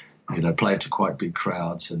 played to quite big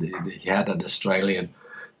crowds. And he had an Australian,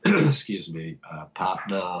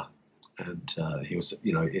 partner, and he was,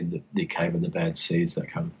 in the Nick Cave and the Bad Seeds,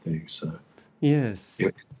 that kind of thing. So yes,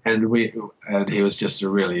 and he was just a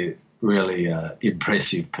really, really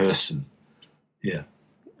impressive person. Yeah,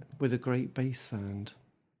 with a great bass sound.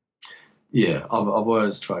 Yeah, I've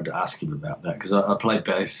always tried to ask him about that, because I play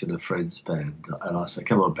bass in a friend's band, and I say,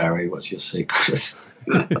 "Come on, Barry, what's your secret?"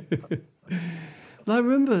 Well, Well, I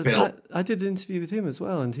remember Bill. I did an interview with him as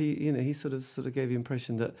well, and he sort of gave the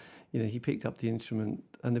impression that he picked up the instrument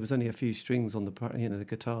and there was only a few strings on the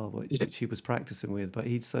guitar which he was practicing with, but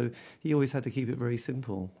he always had to keep it very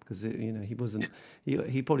simple because he wasn't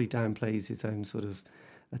he probably downplays his own sort of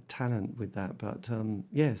a talent with that, but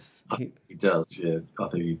yes, He does. Yeah, I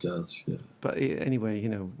think he does. Yeah. But anyway,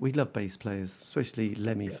 we love bass players, especially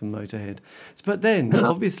Lemmy from Motorhead. But then,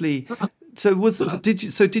 obviously,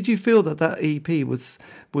 did you feel that EP was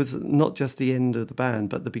not just the end of the band,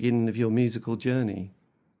 but the beginning of your musical journey?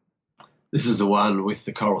 This is the one with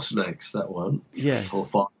the Coral Snakes. That one. Yes. 4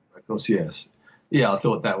 5 records. Yes. Yeah, I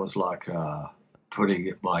thought that was like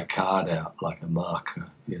putting my card out, like a marker.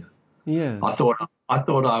 Yeah. Yes. I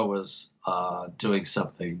thought I was doing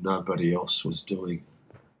something nobody else was doing,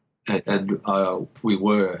 and we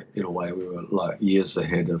were, in a way, we were like years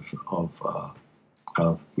ahead of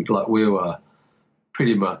like we were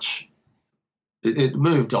pretty much. It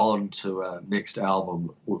moved on to our next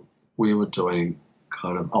album. We were doing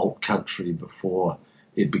kind of alt country before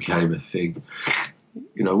it became a thing.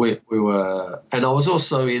 We were, and I was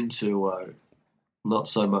also into not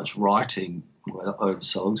so much writing my own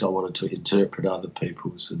songs. I wanted to interpret other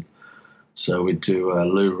people's, and so we'd do a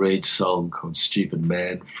Lou Reed song called "Stupid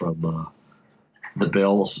Man" from the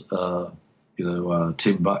Bells.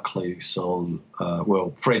 Tim Buckley song.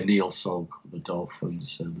 Fred Neil song called "The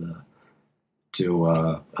Dolphins," and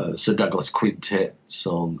do Sir Douglas Quintet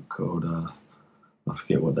song called I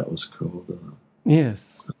forget what that was called.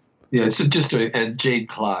 Yes. Yeah, so just doing, and Gene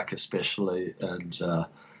Clark especially, and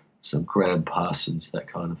some Graham Parsons, that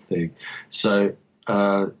kind of thing. So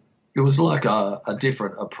it was like a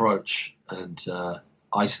different approach, and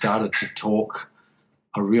I started to talk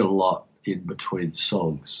a real lot in between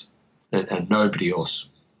songs, and nobody else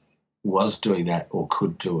was doing that or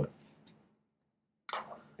could do it.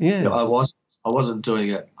 Yeah, I wasn't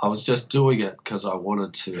doing it. I was just doing it because I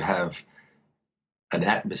wanted to have an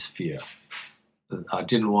atmosphere. I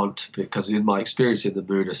didn't want to, because in my experience in the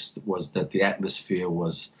Moodists was that the atmosphere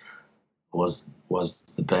was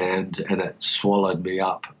the band, and it swallowed me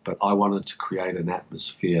up. But I wanted to create an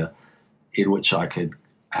atmosphere in which I could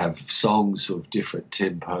have songs of different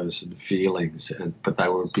tempos and feelings, but they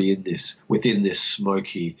would be within this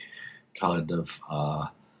smoky kind of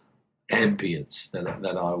ambience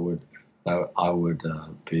that I would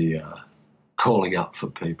be calling up for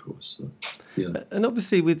people. So, yeah. And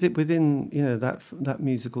obviously within that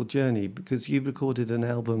musical journey, because you recorded an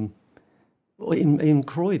album in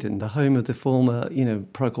Croydon, the home of the former,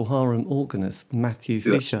 Procol Harum organist Matthew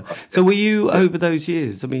Fisher. Right. So were you, over those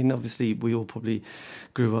years, I mean, obviously we all probably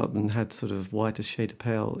grew up and had sort of whiter shade of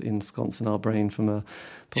pale ensconced in our brain from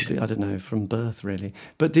from birth, really.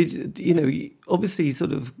 But did obviously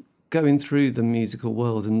sort of going through the musical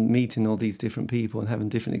world and meeting all these different people and having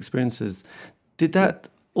different experiences, did that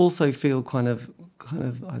also feel kind of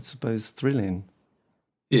I suppose thrilling?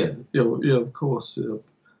 Yeah, of course.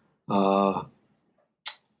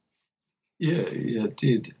 It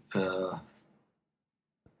did.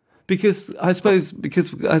 Because I suppose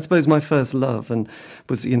my first love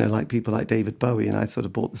was like people like David Bowie, and I sort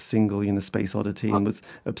of bought the single Space Oddity, and was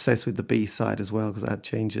obsessed with the B side as well because I had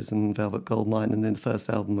Changes and Velvet Goldmine, and then the first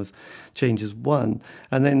album was Changes 1,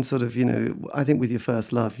 and then sort of I think with your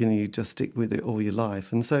first love you just stick with it all your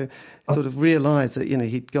life, and so sort of realised that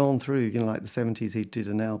he'd gone through like the 70s, he did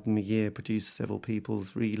an album a year, produced several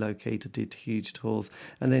people's, relocated, did huge tours,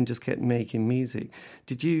 and then just kept making music.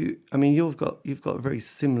 Did you? I mean, you've got a very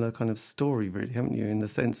similar kind of story, really, haven't you? In the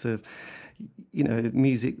sense of,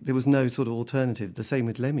 music, there was no sort of alternative. The same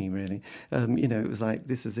with Lemmy, really. It was like,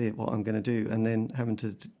 this is it, what I'm going to do, and then having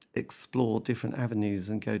to explore different avenues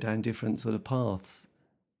and go down different sort of paths.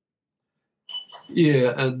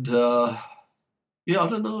 Yeah, and I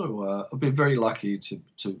don't know. I've been very lucky to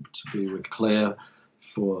be with Claire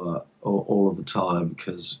for all of the time,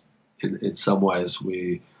 because in some ways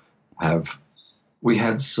we had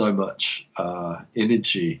so much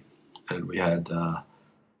energy, and we had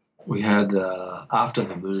after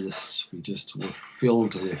the Moodists, we just were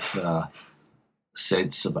filled with a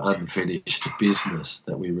sense of unfinished business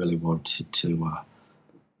that we really wanted to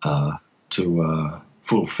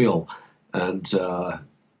fulfill, and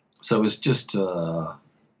so it was just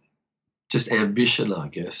ambition, I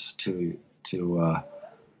guess, to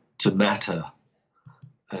matter,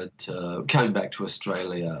 and came back to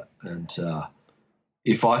Australia, and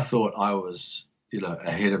if I thought I was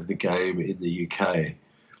ahead of the game in the UK,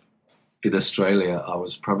 in Australia I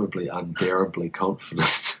was probably unbearably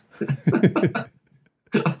confident.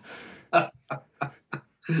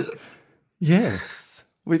 Yes.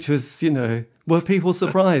 Which was, were people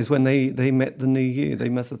surprised when they met the new you? They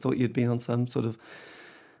must have thought you'd been on some sort of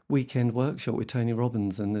weekend workshop with Tony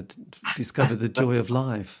Robbins and had discovered the joy of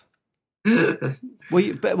life.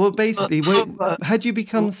 Basically, had you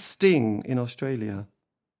become Sting in Australia?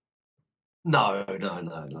 No.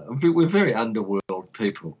 We're very underworld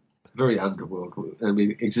people, very underworld, and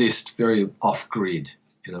we exist very off-grid.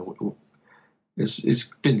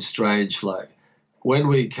 It's been strange. Like when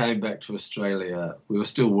we came back to Australia, we were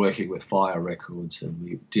still working with Fire Records, and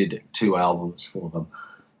we did 2 albums for them,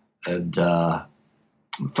 and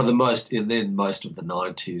for the most of the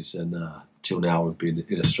 90s and till now we've been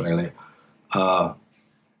in Australia.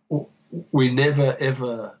 We never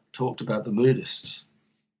ever talked about the Moodists,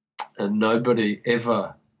 and nobody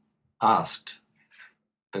ever asked.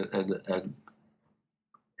 And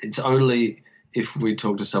it's only if we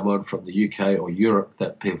talk to someone from the UK or Europe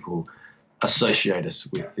that people associate us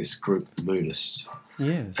with this group, the Moodists.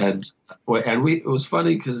 Yes. And it was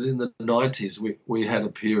funny because in the 90s we had a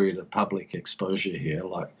period of public exposure here,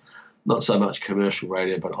 like not so much commercial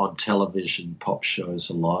radio, but on television, pop shows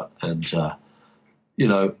a lot, and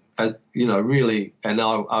really, and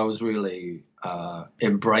I was really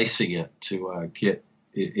embracing it to get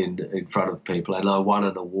in front of people, and I won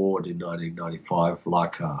an award in 1995,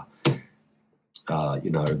 like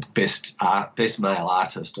best male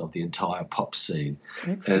artist of the entire pop scene.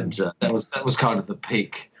 Excellent. And that was kind of the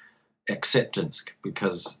peak acceptance,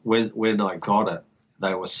 because when I got it,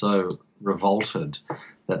 they were so revolted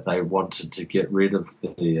that they wanted to get rid of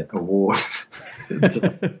the award.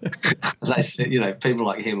 They said, people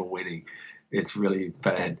like him are winning. It's really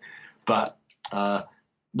bad. But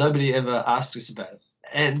nobody ever asked us about it.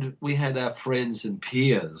 And we had our friends and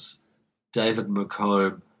peers, David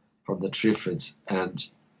McComb from the Triffids and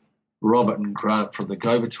Robert and Grant from the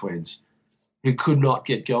Go-Betweens, who could not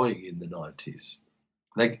get going in the 90s.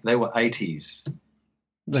 They were 80s.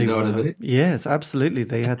 Do you know what I mean? Yes, absolutely.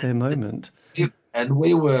 They had their moment. And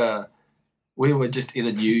we were just in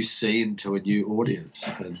a new scene to a new audience,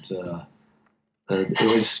 and it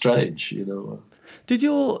was strange, Did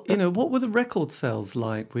what were the record sales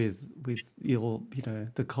like with your,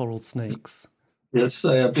 the Coral Snakes? Yes,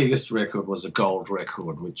 so our biggest record was a gold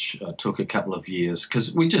record, which took a couple of years,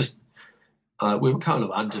 because we were kind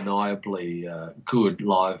of undeniably good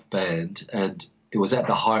live band, and it was at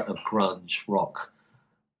the height of grunge rock,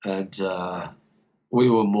 and we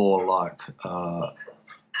were more like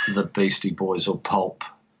the Beastie Boys or Pulp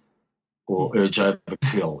or Urge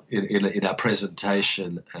Overkill in our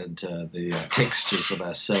presentation and the textures of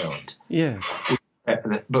our sound. Yeah.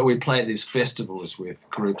 But we play at these festivals with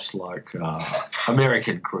groups like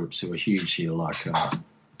American groups who are huge here, like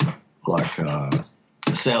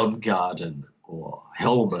Soundgarden or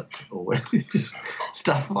Helmet, or just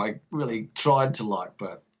stuff I really tried to like,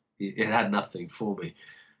 but it had nothing for me.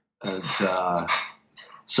 And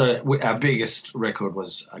so our biggest record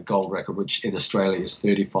was a gold record, which in Australia is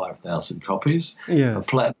 35,000 copies. Yeah. A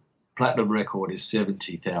platinum record is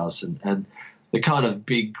 70,000, and the kind of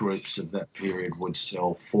big groups of that period would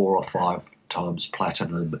sell 4 or 5 times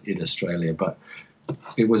platinum in Australia. But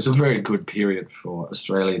it was a very good period for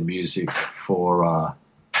Australian music. For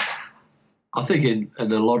I think in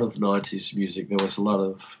a lot of 90s music, there was a lot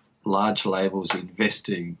of large labels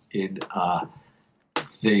investing in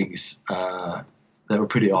things that were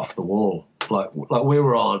pretty off the wall. Like we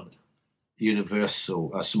were on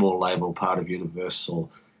Universal, a small label, part of Universal.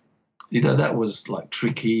 That was like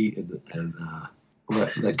tricky and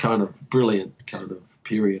that kind of brilliant kind of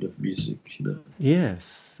period of music.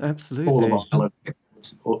 Yes, absolutely. All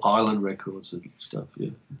of Island Records and stuff.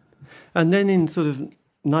 Yeah. And then in sort of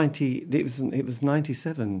 90, it was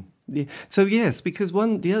 97. Yeah. So yes, because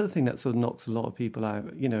the other thing that sort of knocks a lot of people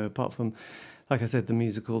out, apart from, like I said, the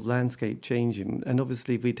musical landscape changing, and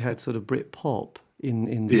obviously we'd had sort of Brit pop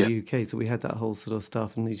in the UK, so we had that whole sort of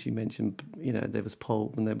stuff. And as you mentioned, there was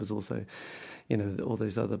Pulp, and there was also, all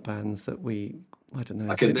those other bands that I don't know.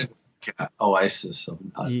 Like Oasis.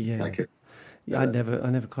 I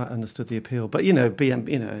never quite understood the appeal, but they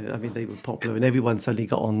were popular, and everyone suddenly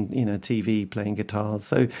got on TV playing guitars.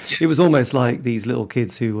 So It was almost like these little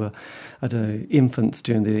kids who were, I don't know, infants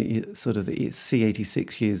during the sort of the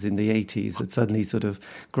C86 years in the 80s had suddenly sort of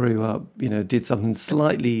grew up, did something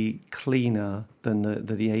slightly cleaner than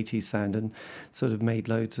the 80s sound, and sort of made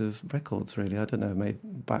loads of records. Really, I don't know,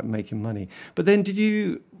 about making money. But then,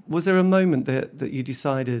 was there a moment that you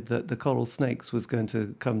decided that the Coral Snakes was going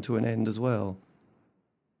to come to an end as well?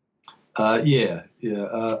 Yeah.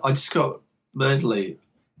 I just got mainly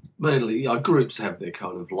groups have their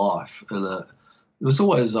kind of life, and it was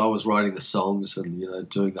always I was writing the songs and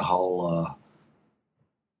doing the whole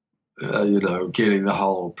getting the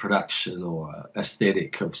whole production or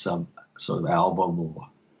aesthetic of some sort of album or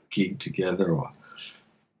gig together, or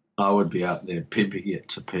I would be out there pimping it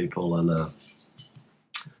to people, and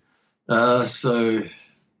I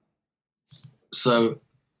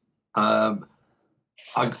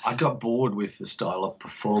got bored with the style of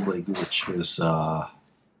performing, which was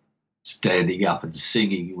standing up and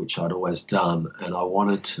singing, which I'd always done, and I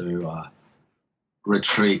wanted to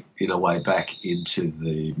retreat in a way back into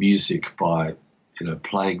the music by,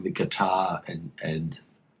 playing the guitar and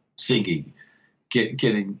singing,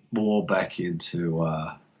 getting more back into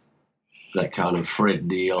that kind of Fred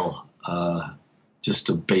Neil, just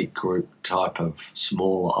a beat group type of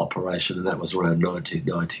smaller operation, and that was around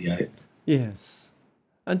 1998. Yes.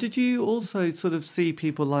 And did you also sort of see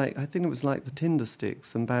people like, I think it was like the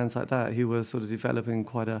Tindersticks and bands like that, who were sort of developing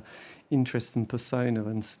quite a interesting persona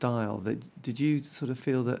and style? Did you sort of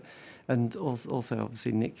feel that, and also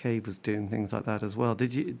obviously Nick Cave was doing things like that as well.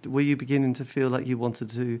 Were you beginning to feel like you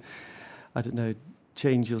wanted to, I don't know,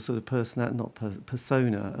 change your sort of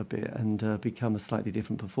persona a bit and become a slightly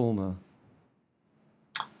different performer?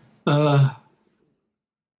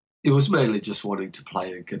 It was mainly just wanting to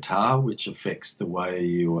play a guitar, which affects the way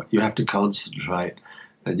you have to concentrate,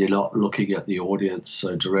 and you're not looking at the audience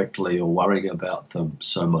so directly or worrying about them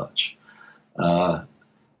so much.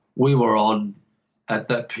 We were on, at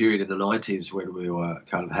that period in the 90s when we were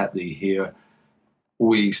kind of happening here,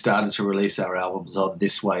 we started to release our albums on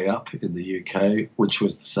This Way Up in the UK, which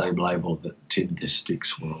was the same label that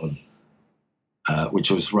Tindersticks were on,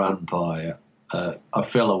 which was run by a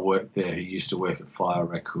fellow worked there who used to work at Fire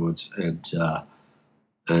Records, and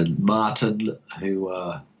Martin, who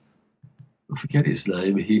I forget his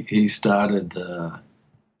name. He started.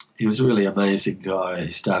 He was a really amazing guy.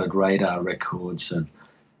 He started Radar Records, and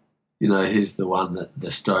he's the one that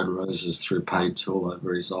the Stone Roses threw paint all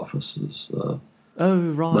over his offices.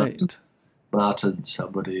 Oh right, Martin.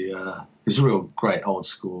 Somebody. He's a real great old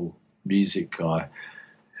school music guy.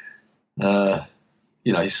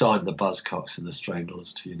 He signed the Buzzcocks and the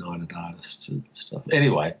Stranglers to United Artists and stuff.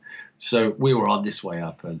 Anyway, so we were on This Way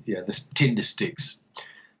Up, and the Tindersticks,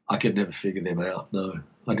 I could never figure them out. No,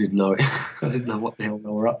 I didn't know it. I didn't know what the hell they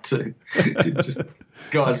were up to. Just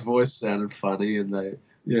guy's voice sounded funny, and I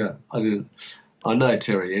didn't. I know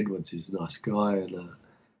Terry Edwards is a nice guy, and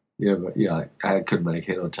I couldn't make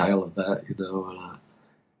head or tail of that.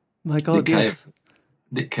 My God, yes.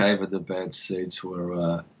 Nick Cave and the Bad Seeds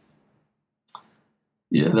were.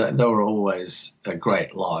 They were always a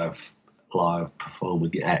great live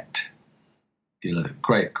performing act.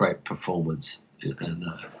 Great performance, and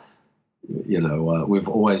we've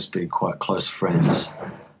always been quite close friends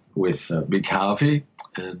with Mick Harvey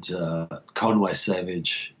and Conway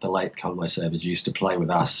Savage. The late Conway Savage used to play with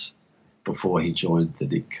us before he joined the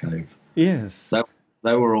Nick Cave. Yes,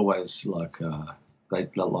 they were always like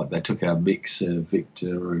they took our mixer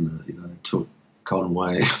Victor and took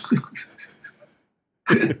Conway.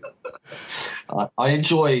 I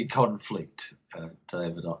enjoy conflict,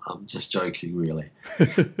 David. I'm just joking, really.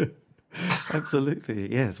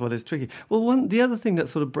 Absolutely, yes. Well, it's tricky. Well, the other thing that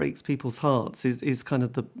sort of breaks people's hearts is kind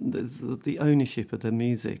of the ownership of the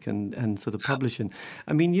music and sort of publishing.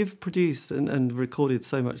 I mean, you've produced and recorded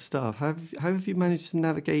so much stuff. How have you managed to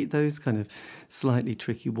navigate those kind of slightly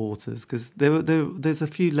tricky waters? Because there's a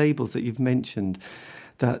few labels that you've mentioned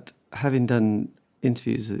that, having done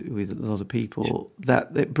interviews with a lot of people,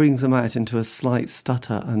 that it brings them out into a slight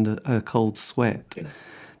stutter and a cold sweat. Yeah.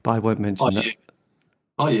 But I won't mention that.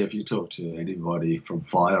 Oh yeah, if you talk to anybody from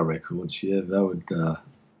Fire Records, they would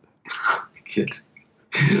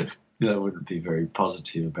wouldn't be very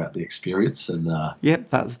positive about the experience. And yep,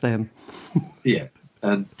 that's them. Yeah,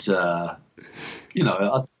 and I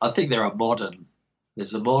think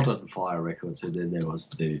there's a modern Fire Records, and then there was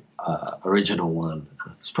the original one.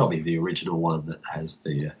 It's probably the original one that has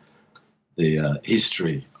the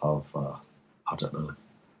history of I don't know,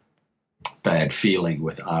 bad feeling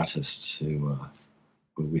with artists who were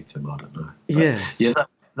with them. I don't know. But, yes. Yeah,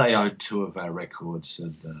 they own two of our records,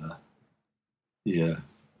 and you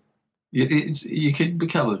can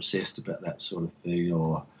become obsessed about that sort of thing,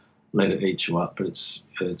 or let it eat you up, but it's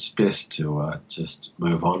best to just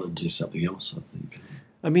move on and do something else, I think.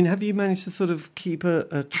 I mean, have you managed to sort of keep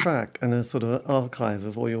a track and a sort of archive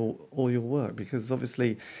of all your work? Because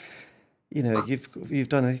obviously you know, you've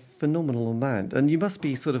done a phenomenal amount, and you must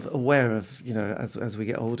be sort of aware of, you know, as we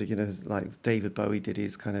get older, you know, like David Bowie did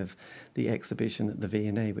his kind of the exhibition at the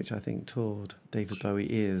V&A, which I think toured David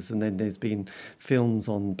Bowie ears, and then there's been films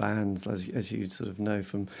on bands, as you sort of know,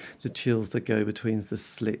 from the chills that go between the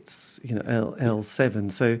slits, you know,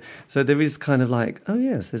 L7. So there is kind of like, oh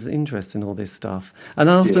yes, there's interest in all this stuff, and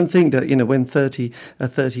I often think that, you know, when a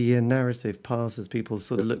 30-year narrative passes, people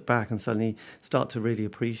sort of look back and suddenly start to really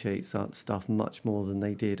appreciate such stuff much more than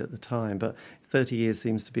they did at the time. But 30 years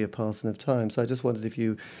seems to be a passing of time. So I just wondered if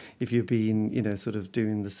you've been, you know, sort of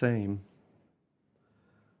doing the same.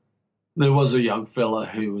 There was a young fella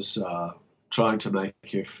who was trying to make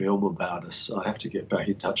a film about us. I have to get back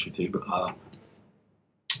in touch with him.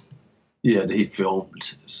 And he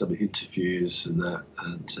filmed some interviews and that,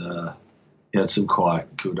 and he had some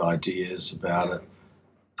quite good ideas about it.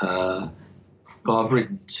 I've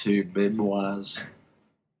written 2 memoirs,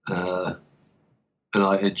 and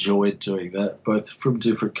I enjoyed doing that, both from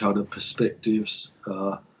different kind of perspectives.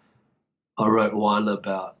 I wrote one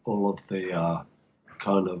about all of the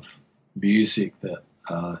kind of music that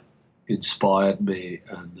inspired me,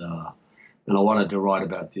 and I wanted to write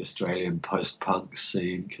about the Australian post-punk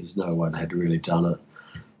scene because no one had really done it,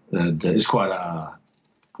 and it's quite a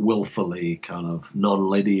willfully kind of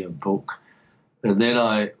non-linear book. And then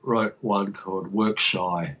I wrote one called Work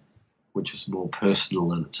Shy, which is more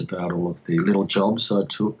personal, and it's about all of the little jobs I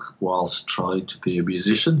took whilst trying to be a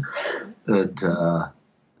musician, and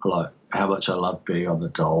like how much I loved being on the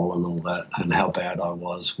dole and all that, and how bad I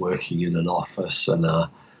was working in an office, and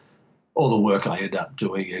all the work I ended up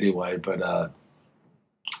doing anyway. But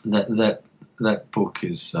that book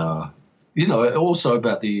is, you know, also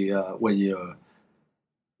about the when you're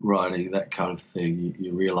writing that kind of thing,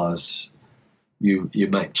 you realise you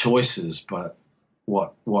make choices, but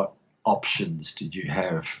what options did you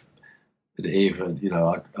have? And even, you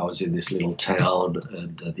know, I was in this little town,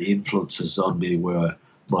 and the influences on me were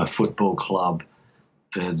my football club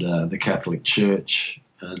and the Catholic Church,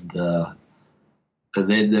 and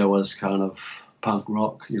then there was kind of punk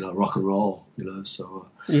rock, you know, rock and roll, you know. So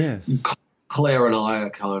yes, Claire and I are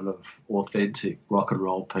kind of authentic rock and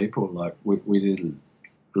roll people. Like we didn't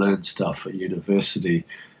learn stuff at university.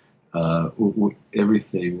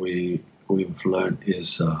 Everything we've learned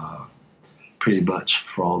is pretty much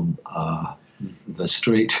from the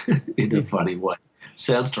street in a funny way.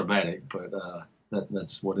 Sounds dramatic, but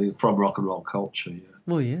that's what it is, from rock and roll culture. Yeah.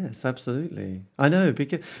 Well, yes, absolutely. I know,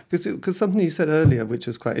 because something you said earlier, which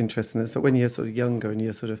was quite interesting, is that when you're sort of younger and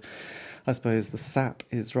you're sort of, I suppose the sap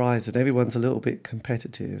is rising, everyone's a little bit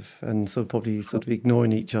competitive and sort of probably sort of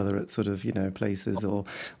ignoring each other at sort of, you know, places or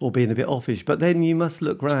being a bit offish. But then you must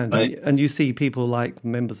look round and you see people like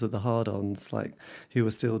members of the Hard-Ons, like, who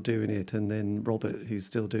are still doing it, and then Robert, who's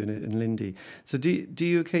still doing it, and Lindy. So do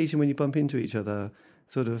you occasionally, when you bump into each other,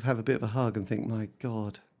 sort of have a bit of a hug and think, my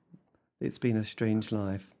God, it's been a strange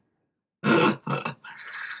life?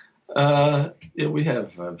 Yeah, we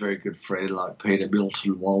have a very good friend like Peter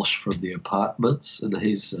Milton Walsh from the Apartments, and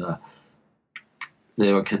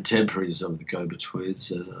they were contemporaries of the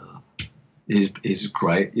Go-Betweens. He's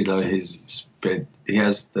great, you know. He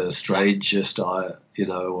has the strangest you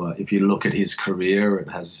know. If you look at his career, it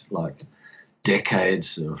has like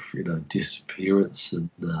decades of, you know, disappearance and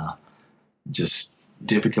just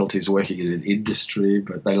difficulties working in an industry.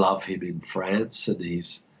 But they love him in France, and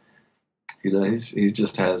he's, you know, he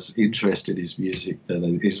just has interest in his music that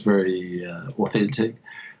is very authentic.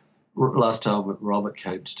 Last time when Robert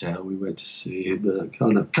came to town, we went to see him.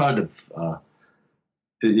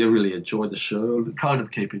 You really enjoyed the show and kind of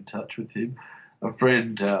keep in touch with him. A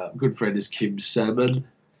good friend is Kim Salmon,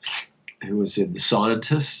 who was in The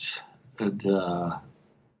Scientists, and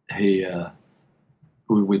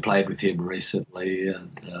we played with him recently,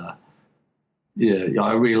 and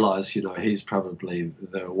I realise, you know, he's probably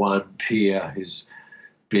the one peer who's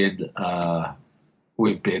been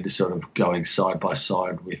we've been sort of going side by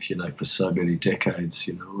side with, you know, for so many decades,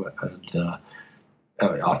 you know,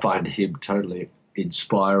 and I find him totally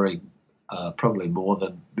inspiring, probably more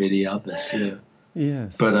than many others. Yeah.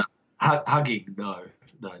 Yes. But hugging, no,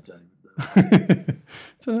 David.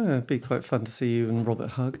 I don't know, it'd be quite fun to see you and Robert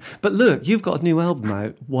hug. But look, you've got a new album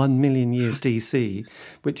out, 1 Million Years DC,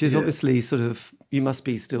 which is obviously sort of, you must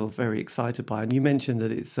be still very excited by. And you mentioned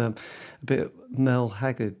that it's a bit Mel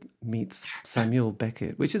Haggard meets Samuel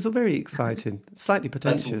Beckett, which is a very exciting, slightly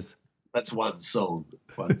pretentious. That's one song.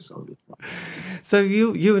 So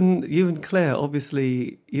you and Claire,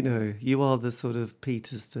 obviously, you know, you are the sort of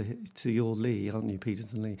Peters to your Lee, aren't you,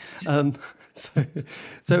 Peters and Lee?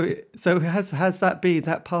 So has that been,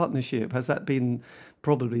 that partnership, has that been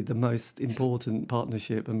probably the most important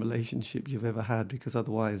partnership and relationship you've ever had, because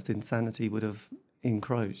otherwise insanity would have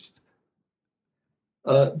encroached.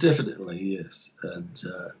 Definitely, yes. And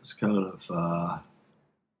it's kind of,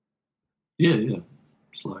 yeah.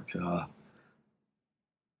 It's like,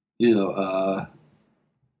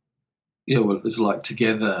 it's like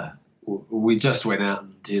together. We just went out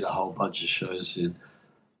and did a whole bunch of shows in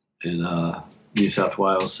New South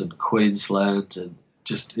Wales and Queensland, and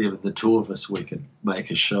just even the two of us, we could make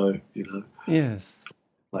a show, Yes.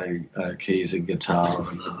 Playing keys and guitar,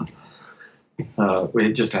 and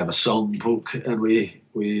we just have a song book, and we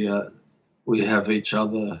have each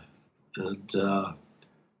other, and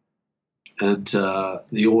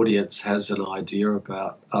the audience has an idea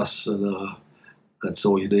about us, and that's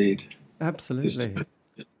all you need. Absolutely.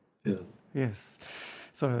 Yeah. Yes.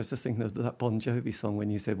 Sorry, I was just thinking of that Bon Jovi song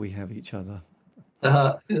when you said we have each other.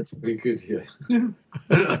 That's pretty good, yeah.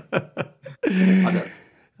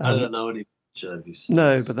 I don't know any Jovi songs.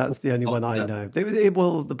 No, but that's the only one I know.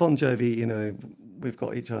 Well, the Bon Jovi, we've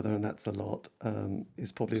got each other, and that's a lot.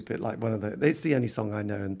 Is probably a bit like one of the. It's the only song I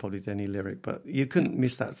know, and probably the only lyric. But you couldn't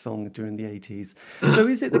miss that song during the 80s. So,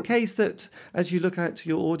 is it the case that as you look out to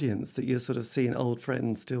your audience, that you're sort of seeing old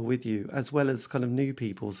friends still with you, as well as kind of new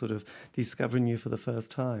people sort of discovering you for the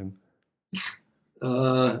first time?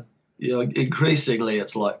 Increasingly,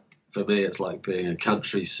 it's like, for me, it's like being a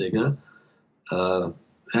country singer.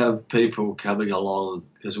 Have people coming along,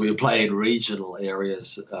 because we play in regional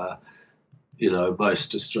areas.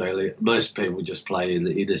 Most people just play in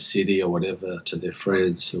the inner city or whatever to their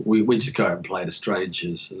friends. We just go out and play to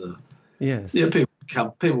strangers. Yes. Yeah,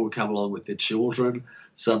 people will come along with their children.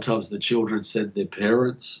 Sometimes the children send their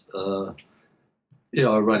parents. I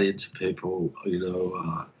run into people,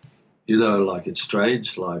 like it's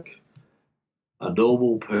strange, like a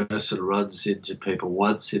normal person runs into people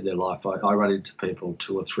once in their life. I run into people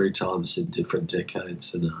 2 or 3 times in different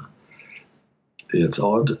decades, and it's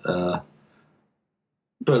odd.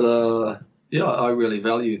 But I really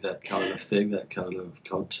value that kind of thing, that kind of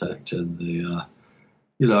contact, and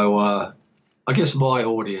I guess my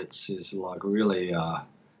audience is like really.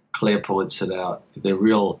 Claire points it out. They're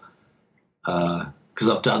real, because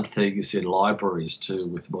I've done things in libraries too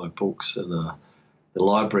with my books, and the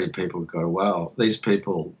library people go, "Wow, these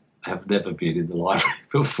people have never been in the library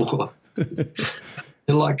before." They're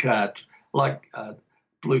like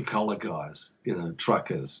blue collar guys,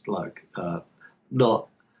 truckers, like not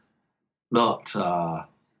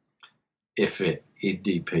effort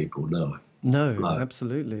indie people. No,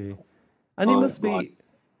 absolutely. And it must be.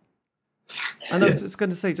 And I was just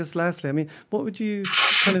going to say, just lastly, I mean, what would you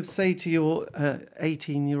kind of say to your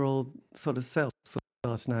 18-year-old sort of self, sort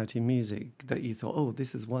of starting out in music, that you thought,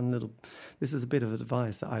 this is a bit of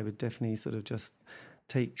advice that I would definitely sort of just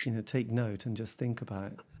take note and just think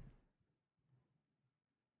about?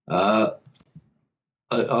 I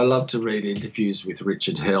love to read interviews with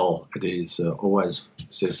Richard Hell, and he's always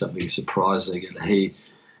says something surprising. And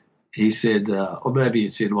he said, or maybe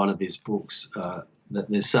it's in one of his books, that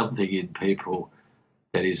there's something in people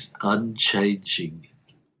that is unchanging,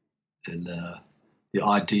 and the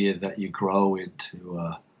idea that you grow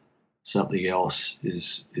into something else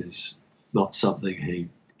is not something he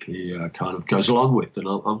kind of goes along with. And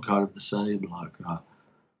I'm kind of the same. Like,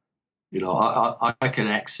 I can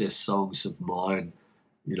access songs of mine,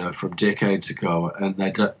 from decades ago, and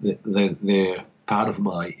they're part of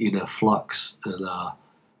my inner flux, and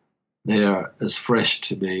they're as fresh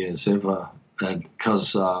to me as ever. And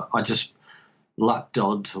because I just lucked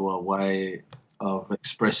onto a way of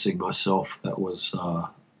expressing myself that was, I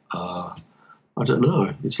don't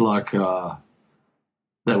know, it's like that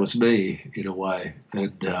was me in a way.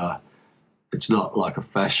 And it's not like a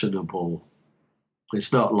fashionable,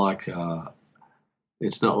 it's not like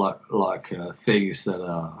things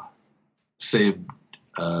that seem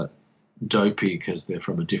dopey because they're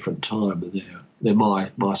from a different time, and they're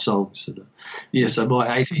my songs. And so my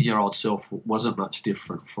 18-year-old self wasn't much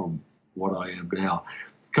different from what I am now.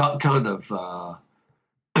 Kind of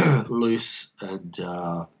loose and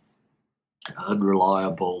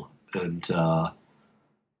unreliable, and I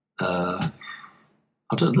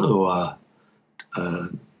don't know, a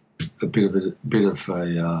bit of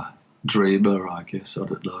a dreamer, I guess. I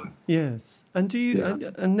don't know. Yes. And do you?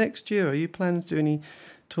 And next year, are you planning to do any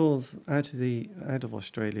tours out of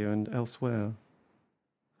Australia and elsewhere?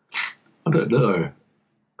 I don't know.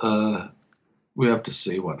 We have to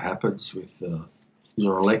see what happens with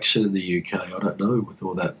your election in the UK. I don't know, with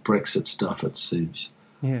all that Brexit stuff. It seems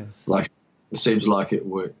like it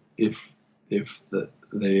would, if the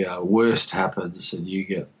worst happens and you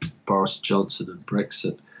get Boris Johnson and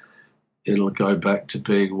Brexit, it'll go back to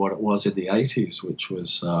being what it was in the 80s, which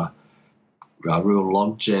was a real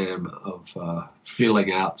logjam of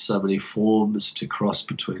filling out so many forms to cross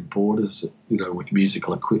between borders, with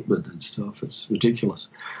musical equipment and stuff. It's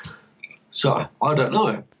ridiculous. So I don't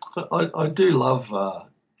know. I do love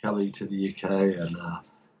coming to the UK and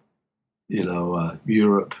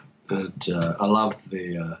Europe, and I love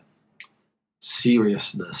the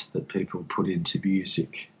seriousness that people put into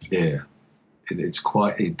music there, and it's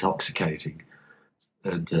quite intoxicating.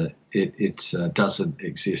 And it doesn't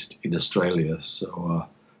exist in Australia. So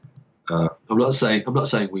I'm not saying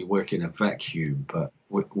we work in a vacuum, but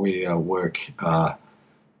we work.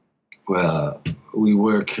 We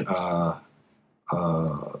work.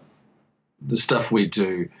 The stuff we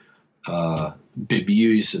do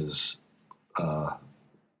bemuses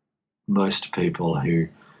most people who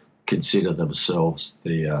consider themselves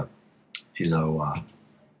the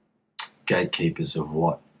gatekeepers of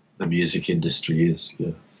what the music industry is.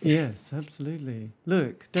 Yeah. Yes, absolutely.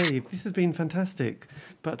 Look, Dave, this has been fantastic,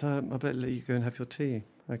 but I better let you go and have your tea,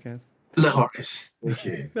 I guess. No worries. Thank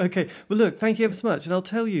you. Okay. Well, look, thank you ever so much, and I'll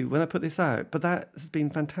tell you when I put this out. But that has been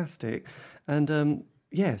fantastic, and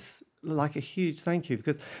yes, like a huge thank you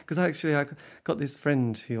because actually I got this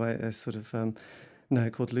friend who I sort of know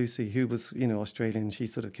called Lucy, who was Australian. She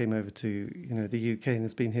sort of came over to the UK and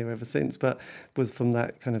has been here ever since, but was from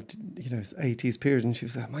that kind of 80s period. And she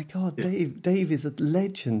was like, "Oh my God, yeah. Dave is a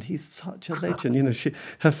legend. He's such a legend."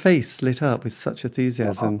 Her face lit up with such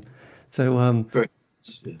enthusiasm. So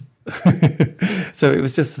so it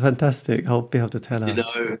was just fantastic. I'll be able to tell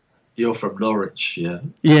her. You're from Norwich, yeah?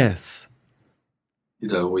 Yes.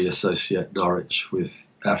 We associate Norwich with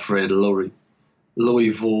our friend Louis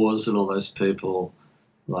Vors and all those people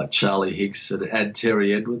like Charlie Higson and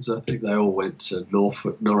Terry Edwards. I think they all went to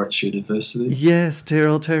Norwich University. Yes,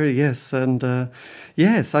 Terry, yes. And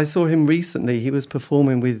yes, I saw him recently. He was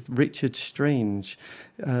performing with Richard Strange,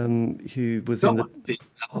 who was in the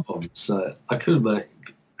album. So I couldn't make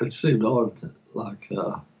it seemed odd, like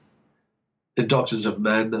the Doctors of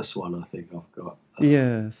Madness one, I think I've got.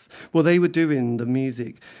 Yes. Well, they were doing the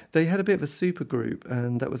music. They had a bit of a super group,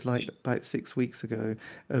 and that was like about 6 weeks ago,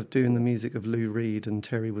 of doing the music of Lou Reed, and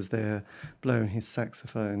Terry was there blowing his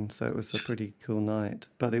saxophone. So it was a pretty cool night.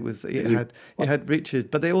 But it had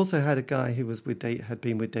Richard, but they also had a guy who was had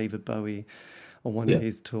been with David Bowie on one of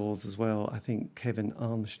his tours as well. I think Kevin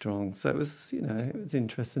Armstrong. So it was, it was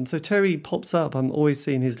interesting. So Terry pops up. I'm always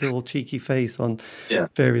seeing his little cheeky face on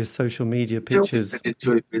various social media pictures.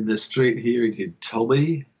 In the street here, he did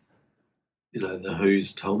Tommy. The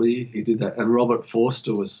Who's Tommy. He did that, and Robert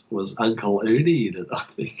Forster was Uncle Ernie in it, I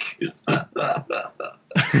think.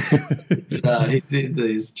 He did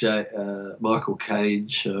his Michael Caine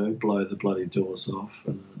show, Blow the Bloody Doors Off.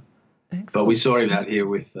 But we saw him out here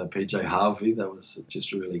with PJ Harvey. That was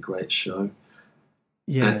just a really great show.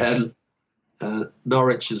 Yeah. And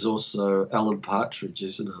Norwich is also Alan Partridge,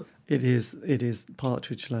 isn't it? It is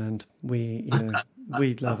Partridge land. We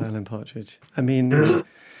love Alan Partridge. I mean,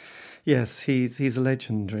 yes, he's a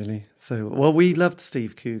legend, really. So, well, we loved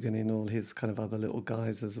Steve Coogan in all his kind of other little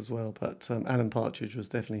guises as well, but Alan Partridge was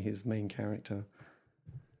definitely his main character.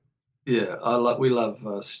 Yeah, we love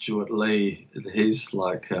Stuart Lee, and he's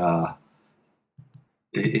like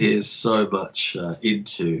he is so much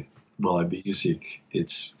into my music.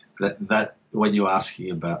 It's that when you're asking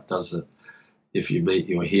about if you meet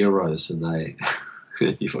your heroes and they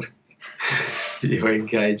you're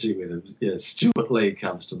engaging with them. Yeah, Stuart Lee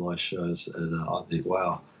comes to my shows, and I think,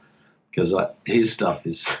 wow, because his stuff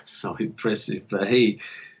is so impressive. But he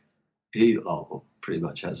pretty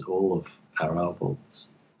much has all of our albums.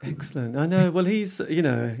 Excellent. I know. Well, he's,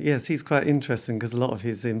 yes, he's quite interesting because a lot of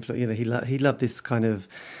his influence, he loved this kind of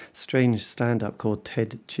strange stand-up called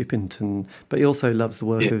Ted Chippington, but he also loves the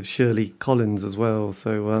work of Shirley Collins as well.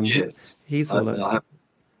 So he's all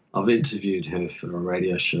I've interviewed her for a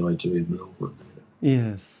radio show I do in Melbourne.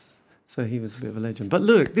 Yes. So he was a bit of a legend. But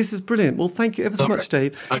look, this is brilliant. Well, thank you ever so much,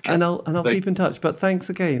 Dave. Okay. And I'll keep in touch. But thanks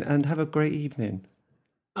again, and have a great evening.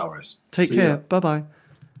 No worries. Take care. Bye-bye.